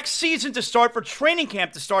for next season to start, for training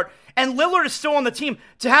camp to start, and Lillard is still on the team,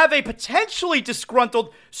 to have a potentially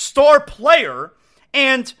disgruntled star player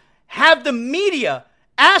and have the media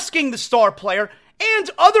asking the star player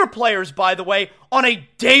and other players, by the way, on a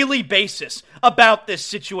daily basis about this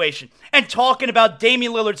situation and talking about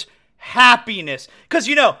Damian Lillard's happiness. Because,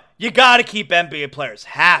 you know, you got to keep NBA players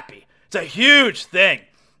happy. It's a huge thing.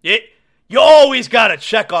 You always got to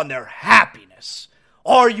check on their happiness.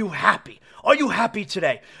 Are you happy? Are you happy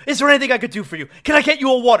today? Is there anything I could do for you? Can I get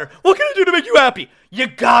you a water? What can I do to make you happy? You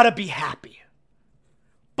got to be happy.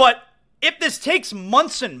 But if this takes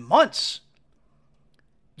months and months,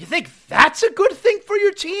 you think that's a good thing for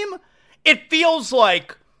your team? It feels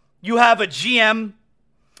like you have a GM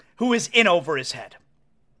who is in over his head.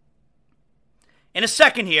 In a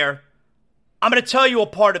second here, I'm going to tell you a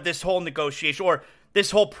part of this whole negotiation or this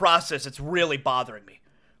whole process that's really bothering me.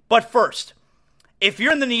 But first, if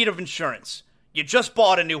you're in the need of insurance, you just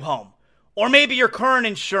bought a new home, or maybe your current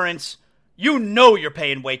insurance, you know you're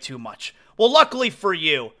paying way too much. Well, luckily for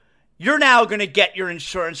you, you're now going to get your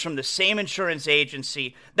insurance from the same insurance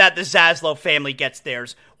agency that the Zaslow family gets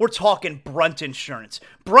theirs. We're talking Brunt Insurance.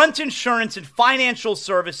 Brunt Insurance and Financial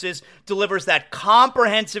Services delivers that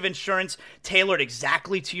comprehensive insurance tailored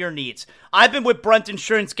exactly to your needs. I've been with Brunt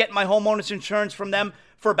Insurance getting my homeowner's insurance from them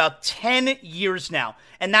for about 10 years now.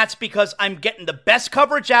 And that's because I'm getting the best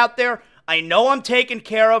coverage out there. I know I'm taken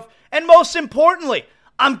care of. And most importantly,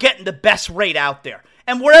 I'm getting the best rate out there.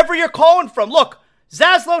 And wherever you're calling from, look,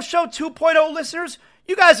 Zaslow Show 2.0 listeners,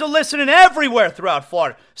 you guys are listening everywhere throughout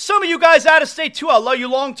Florida. Some of you guys out of state too. I love you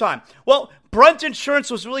long time. Well, Brunt Insurance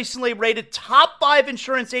was recently rated top 5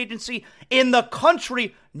 insurance agency in the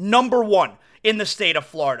country, #1 in the state of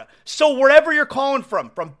Florida. So wherever you're calling from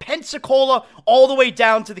Pensacola all the way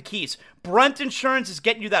down to the Keys, Brunt Insurance is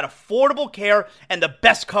getting you that affordable care and the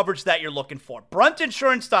best coverage that you're looking for.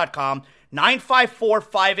 BruntInsurance.com,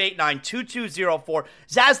 954-589-2204.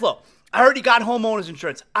 Zaslow, I already got homeowners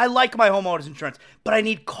insurance. I like my homeowners insurance, but I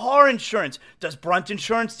need car insurance. Does Brunt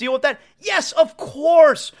Insurance deal with that? Yes, of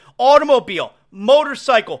course. Automobile,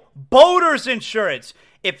 motorcycle, boaters insurance.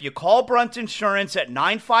 If you call Brunt Insurance at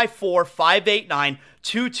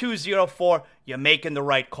 954-589-2204, you're making the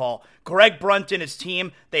right call. Greg Brunt and his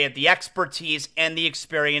team, they have the expertise and the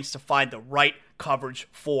experience to find the right coverage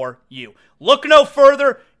for you. Look no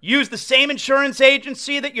further. Use the same insurance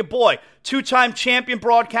agency that your boy, two-time champion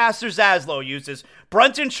broadcaster Zaslow uses.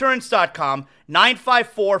 BruntInsurance.com,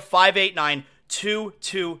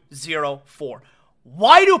 954-589-2204.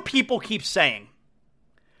 Why do people keep saying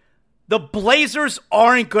the Blazers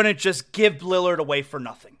aren't going to just give Lillard away for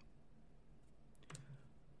nothing?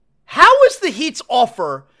 How is the Heat's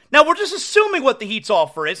offer? Now, we're just assuming what the Heat's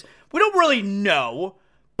offer is. We don't really know,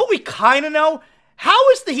 but we kind of know. How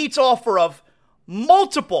is the Heat's offer of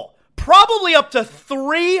multiple, probably up to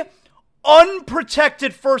 3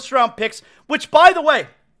 unprotected first-round picks, which, by the way,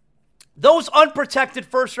 those unprotected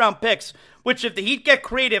first-round picks, which if the Heat get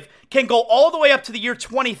creative, can go all the way up to the year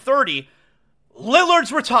 2030,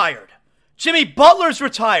 Lillard's retired. Jimmy Butler's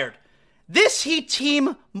retired. This Heat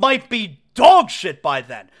team might be dog shit by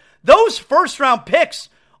then. Those first-round picks,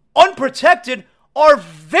 unprotected, are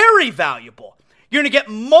very valuable. You're going to get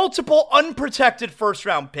multiple unprotected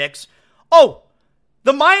first-round picks. Oh,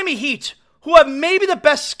 the Miami Heat, who have maybe the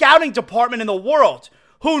best scouting department in the world,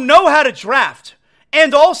 who know how to draft,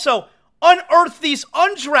 and also unearth these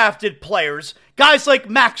undrafted players, guys like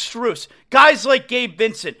Max Strus, guys like Gabe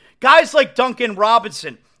Vincent, guys like Duncan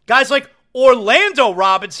Robinson, guys like Orlando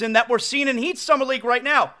Robinson that we're seeing in Heat Summer League right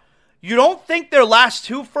now. You don't think their last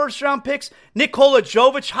 2 first-round picks, Nikola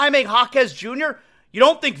Jovic, Jaime Jaquez Jr., you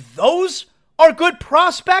don't think those are good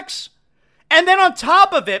prospects? And then on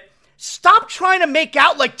top of it, stop trying to make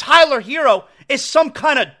out like Tyler Hero is some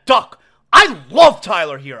kind of duck. I love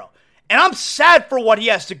Tyler Hero, and I'm sad for what he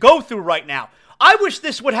has to go through right now. I wish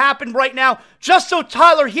this would happen right now just so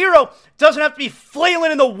Tyler Hero doesn't have to be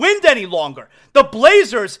flailing in the wind any longer. The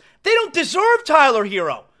Blazers, they don't deserve Tyler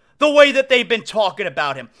Hero the way that they've been talking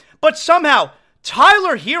about him. But somehow,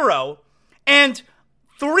 Tyler Hero and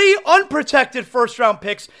 3 unprotected first-round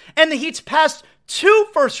picks and the Heat's past 2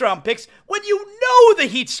 first-round picks, when you know the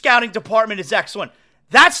Heat scouting department is excellent,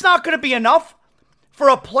 that's not going to be enough for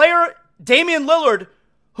a player, Damian Lillard,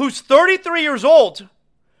 who's 33 years old,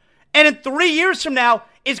 and in 3 years from now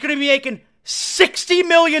is going to be making $60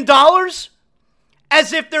 million?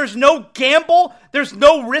 As if there's no gamble, there's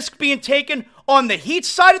no risk being taken on the Heat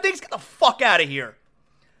side of things? Get the fuck out of here.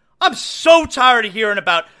 I'm so tired of hearing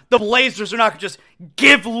about the Blazers are not going to just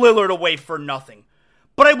give Lillard away for nothing.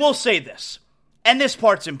 But I will say this, and this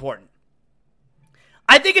part's important.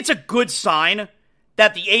 I think it's a good sign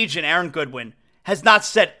that the agent, Aaron Goodwin, has not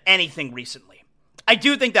said anything recently. I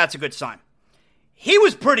do think that's a good sign. He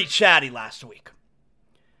was pretty chatty last week.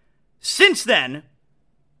 Since then,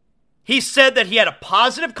 he said that he had a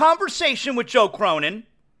positive conversation with Joe Cronin,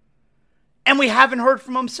 and we haven't heard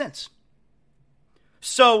from him since.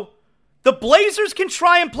 So, the Blazers can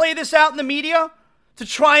try and play this out in the media to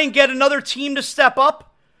try and get another team to step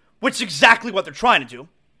up, which is exactly what they're trying to do.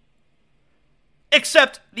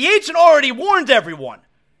 Except, the agent already warned everyone.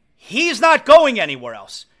 He's not going anywhere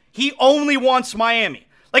else. He only wants Miami.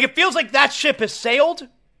 Like, it feels like that ship has sailed.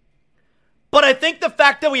 But I think the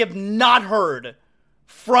fact that we have not heard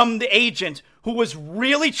from the agent, who was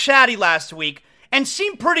really chatty last week and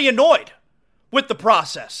seemed pretty annoyed with the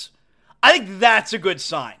process, I think that's a good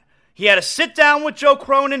sign. He had a sit down with Joe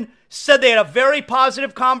Cronin, said they had a very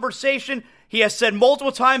positive conversation. He has said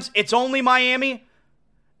multiple times, it's only Miami,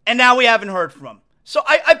 and now we haven't heard from him. So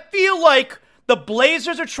I feel like the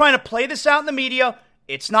Blazers are trying to play this out in the media.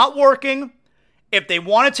 It's not working. If they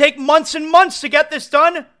want to take months and months to get this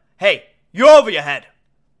done, hey, you're over your head.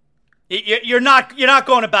 You're not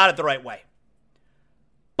going about it the right way.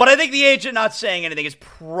 But I think the agent not saying anything is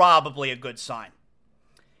probably a good sign.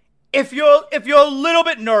 If you're a little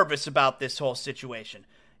bit nervous about this whole situation,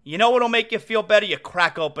 you know what'll make you feel better? You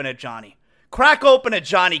crack open a Johnny. Crack open a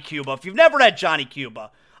Johnny Cuba. If you've never had Johnny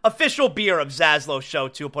Cuba, official beer of Zaslow Show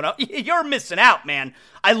 2.0, you're missing out, man.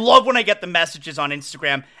 I love when I get the messages on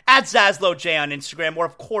Instagram, at ZaslowJ on Instagram, where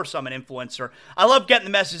of course I'm an influencer. I love getting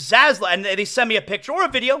the message, Zaslow, and they send me a picture or a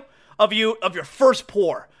video of your first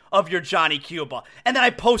pour of your Johnny Cuba. And then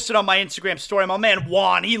I post it on my Instagram story. My man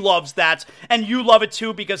Juan, he loves that. And you love it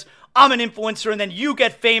too because I'm an influencer and then you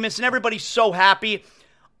get famous and everybody's so happy.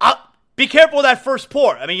 Be careful with that first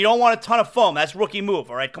pour. I mean, you don't want a ton of foam. That's rookie move,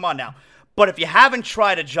 all right? Come on now. But if you haven't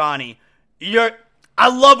tried a Johnny, I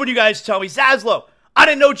love when you guys tell me, Zaslow, I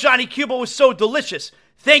didn't know Johnny Cuba was so delicious.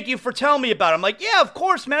 Thank you for telling me about it. I'm like, yeah, of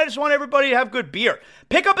course, man. I just want everybody to have good beer.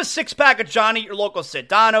 Pick up a 6-pack of Johnny at your local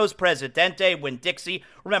Sedano's, Presidente, Winn-Dixie.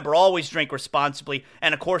 Remember, always drink responsibly.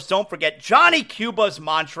 And, of course, don't forget Johnny Cuba's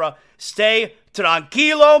mantra, stay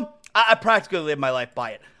tranquilo. I practically live my life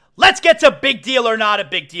by it. Let's get to big deal or not a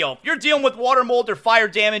big deal. If you're dealing with water mold or fire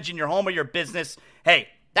damage in your home or your business, hey,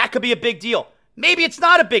 that could be a big deal. Maybe it's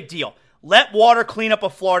not a big deal. Let Water Cleanup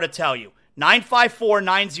of Florida tell you.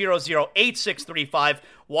 954-900-8635.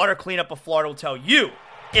 Water Cleanup of Florida will tell you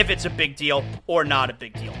if it's a big deal or not a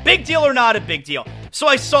big deal. Big deal or not a big deal. So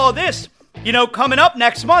I saw this, coming up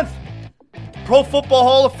next month. Pro Football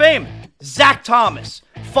Hall of Fame. Zach Thomas,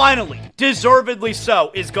 finally, deservedly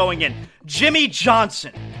so, is going in. Jimmy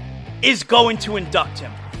Johnson is going to induct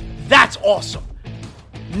him. That's awesome.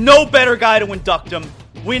 No better guy to induct him.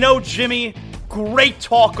 We know Jimmy, great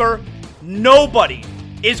talker. Nobody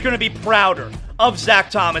is going to be prouder of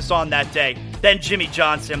Zach Thomas on that day than Jimmy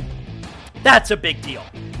Johnson. That's a big deal.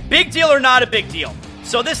 Big deal or not a big deal?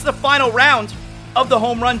 So this is the final round of the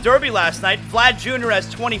Home Run Derby last night. Vlad Jr. has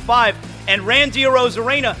 25, and Randy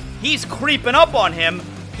Arozarena, he's creeping up on him.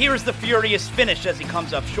 Here's the furious finish as he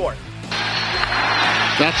comes up short.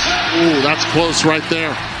 That's close right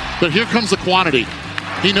there. But here comes the quantity.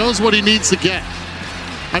 He knows what he needs to get.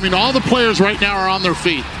 I mean, all the players right now are on their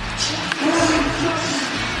feet.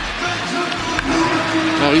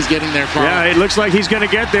 Oh, he's getting there, Carl. Yeah, it looks like he's going to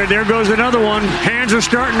get there. There goes another one. Hands are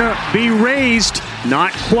starting to be raised.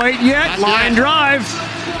 Not quite yet. Line drive.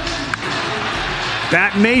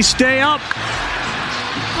 That may stay up.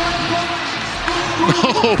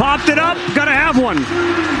 Oh. Popped it up. Got to have one.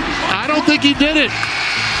 I don't think he did it.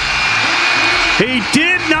 He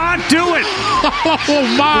did not do it. Oh,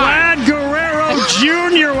 my. Vlad Guerrero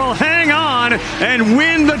Jr. will hang on and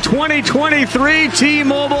win the 2023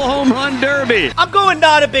 T-Mobile Home Run Derby. I'm going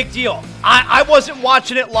not a big deal. I wasn't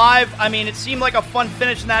watching it live. I mean, it seemed like a fun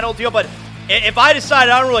finish in that old deal, but if I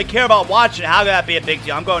decided I don't really care about watching it, how could that be a big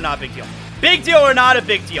deal? I'm going not a big deal. Big deal or not a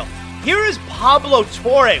big deal? Here is Pablo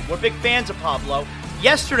Torre. We're big fans of Pablo.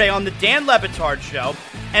 Yesterday on the Dan Le Batard show,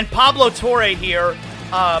 and Pablo Torre here,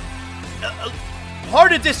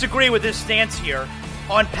 hard to disagree with his stance here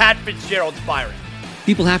on Pat Fitzgerald's firing.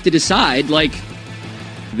 People have to decide,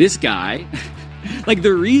 this guy,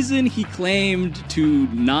 the reason he claimed to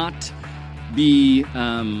not be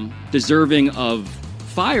deserving of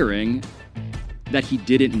firing, that he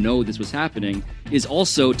didn't know this was happening, is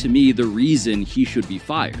also, to me, the reason he should be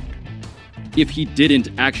fired. If he didn't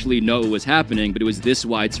actually know it was happening, but it was this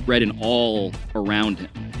widespread and all around him.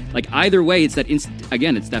 Either way, it's that it's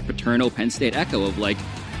that paternal Penn State echo of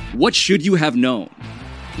what should you have known,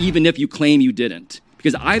 even if you claim you didn't?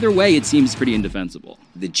 Because either way, it seems pretty indefensible.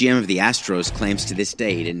 The GM of the Astros claims to this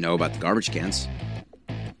day he didn't know about the garbage cans.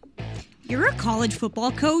 You're a college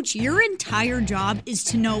football coach. Your entire job is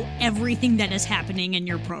to know everything that is happening in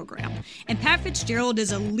your program. And Pat Fitzgerald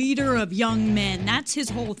is a leader of young men. That's his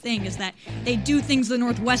whole thing, is that they do things the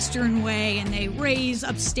Northwestern way and they raise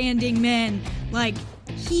upstanding men.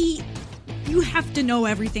 You have to know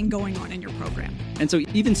everything going on in your program. And so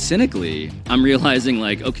even cynically, I'm realizing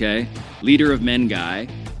okay, leader of men guy,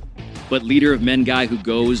 but leader of men guy who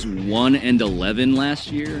goes 1-11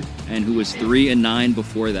 last year and who was 3-9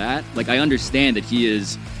 before that. I understand that he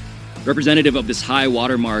is representative of this high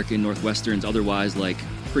watermark in Northwestern's otherwise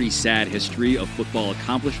pretty sad history of football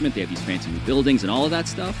accomplishment. They have these fancy new buildings and all of that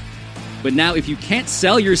stuff. But now if you can't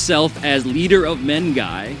sell yourself as leader of men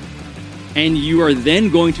guy, and you are then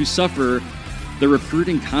going to suffer the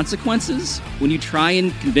recruiting consequences when you try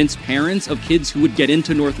and convince parents of kids who would get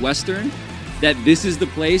into Northwestern that this is the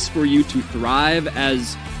place for you to thrive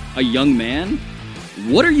as a young man,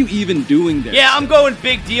 what are you even doing there? Yeah, I'm going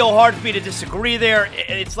big deal. Hard for me to disagree there.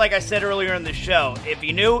 It's like I said earlier in the show. If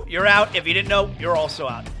you knew, you're out. If you didn't know, you're also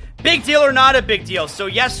out. Big deal or not a big deal? So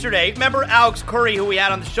yesterday, remember Alex Curry, who we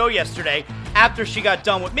had on the show yesterday? After she got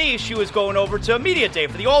done with me, she was going over to a media day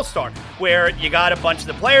for the All-Star, where you got a bunch of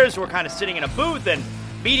the players who are kind of sitting in a booth, and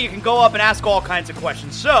media can go up and ask all kinds of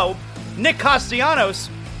questions. So, Nick Castellanos,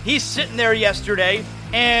 he's sitting there yesterday,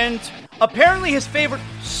 and apparently his favorite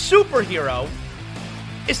superhero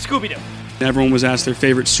is Scooby-Doo. Everyone was asked their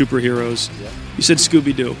favorite superheroes. Yeah. You said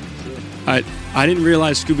Scooby-Doo. I didn't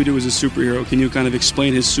realize Scooby-Doo was a superhero. Can you kind of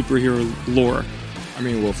explain his superhero lore? I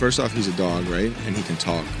mean, well, first off, he's a dog, right? And he can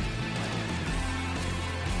talk.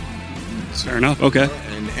 Fair enough. Okay.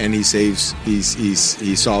 And he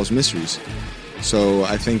solves mysteries. So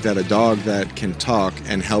I think that a dog that can talk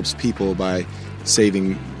and helps people by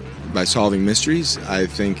solving mysteries, I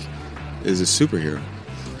think is a superhero.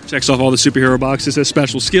 Checks off all the superhero boxes, has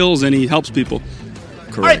special skills, and he helps people.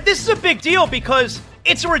 Correct. All right, this is a big deal because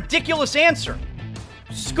It's a ridiculous answer.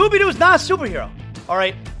 Scooby-Doo is not a superhero, all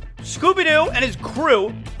right? Scooby-Doo and his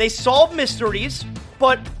crew, they solve mysteries,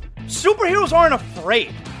 but superheroes aren't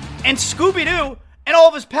afraid. And Scooby-Doo and all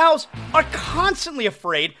of his pals are constantly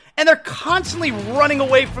afraid, and they're constantly running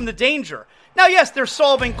away from the danger. Now, yes, they're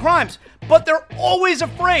solving crimes, but they're always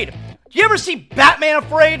afraid. You ever see Batman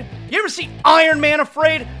afraid? You ever see Iron Man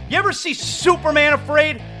afraid? You ever see Superman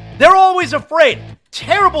afraid? They're always afraid.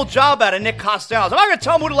 Terrible job out of Nick Costello. I'm not going to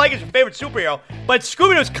tell him who to like as your favorite superhero, but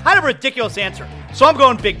Scooby-Doo is kind of a ridiculous answer. So I'm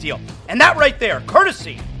going big deal. And that right there,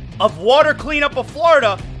 courtesy of Water Cleanup of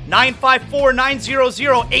Florida,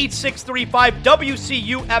 954-900-8635,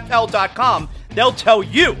 WCUFL.com. They'll tell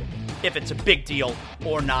you if it's a big deal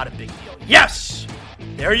or not a big deal. Yes!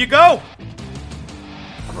 There you go.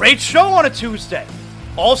 Great show on a Tuesday.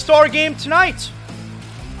 All-Star game tonight.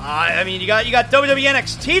 I mean, you got WWE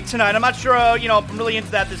NXT tonight. I'm not sure, if I'm really into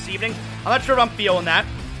that this evening. I'm not sure if I'm feeling that.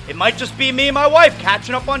 It might just be me and my wife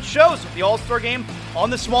catching up on shows with the All-Star game on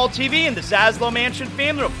the small TV in the Zaslow Mansion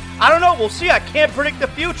family room. I don't know. We'll see. I can't predict the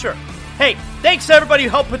future. Hey, thanks to everybody who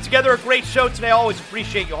helped put together a great show today. I always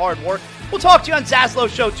appreciate your hard work. We'll talk to you on Zaslow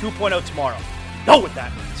Show 2.0 tomorrow. Know what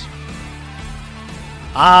that means.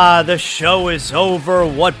 The show is over.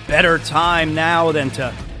 What better time now than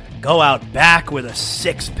to go out back with a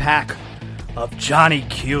six-pack of Johnny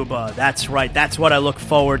Cuba. That's right. That's what I look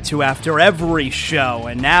forward to after every show.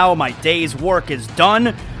 And now my day's work is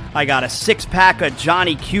done. I got a six-pack of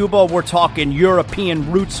Johnny Cuba. We're talking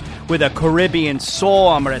European roots with a Caribbean soul.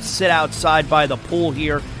 I'm going to sit outside by the pool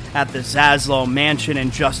here at the Zaslow Mansion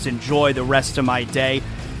and just enjoy the rest of my day.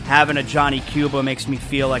 Having a Johnny Cuba makes me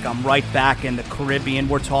feel like I'm right back in the Caribbean.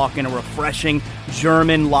 We're talking a refreshing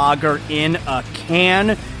German lager in a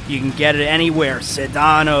can. You can get it anywhere.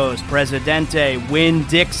 Sedanos, Presidente,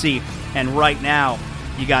 Winn-Dixie. And right now,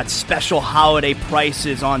 you got special holiday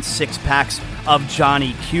prices on six-packs of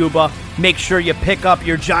Johnny Cuba. Make sure you pick up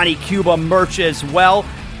your Johnny Cuba merch as well.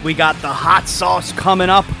 We got the hot sauce coming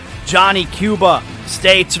up. Johnny Cuba,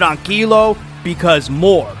 stay tranquilo, because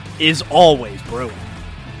more is always brewing.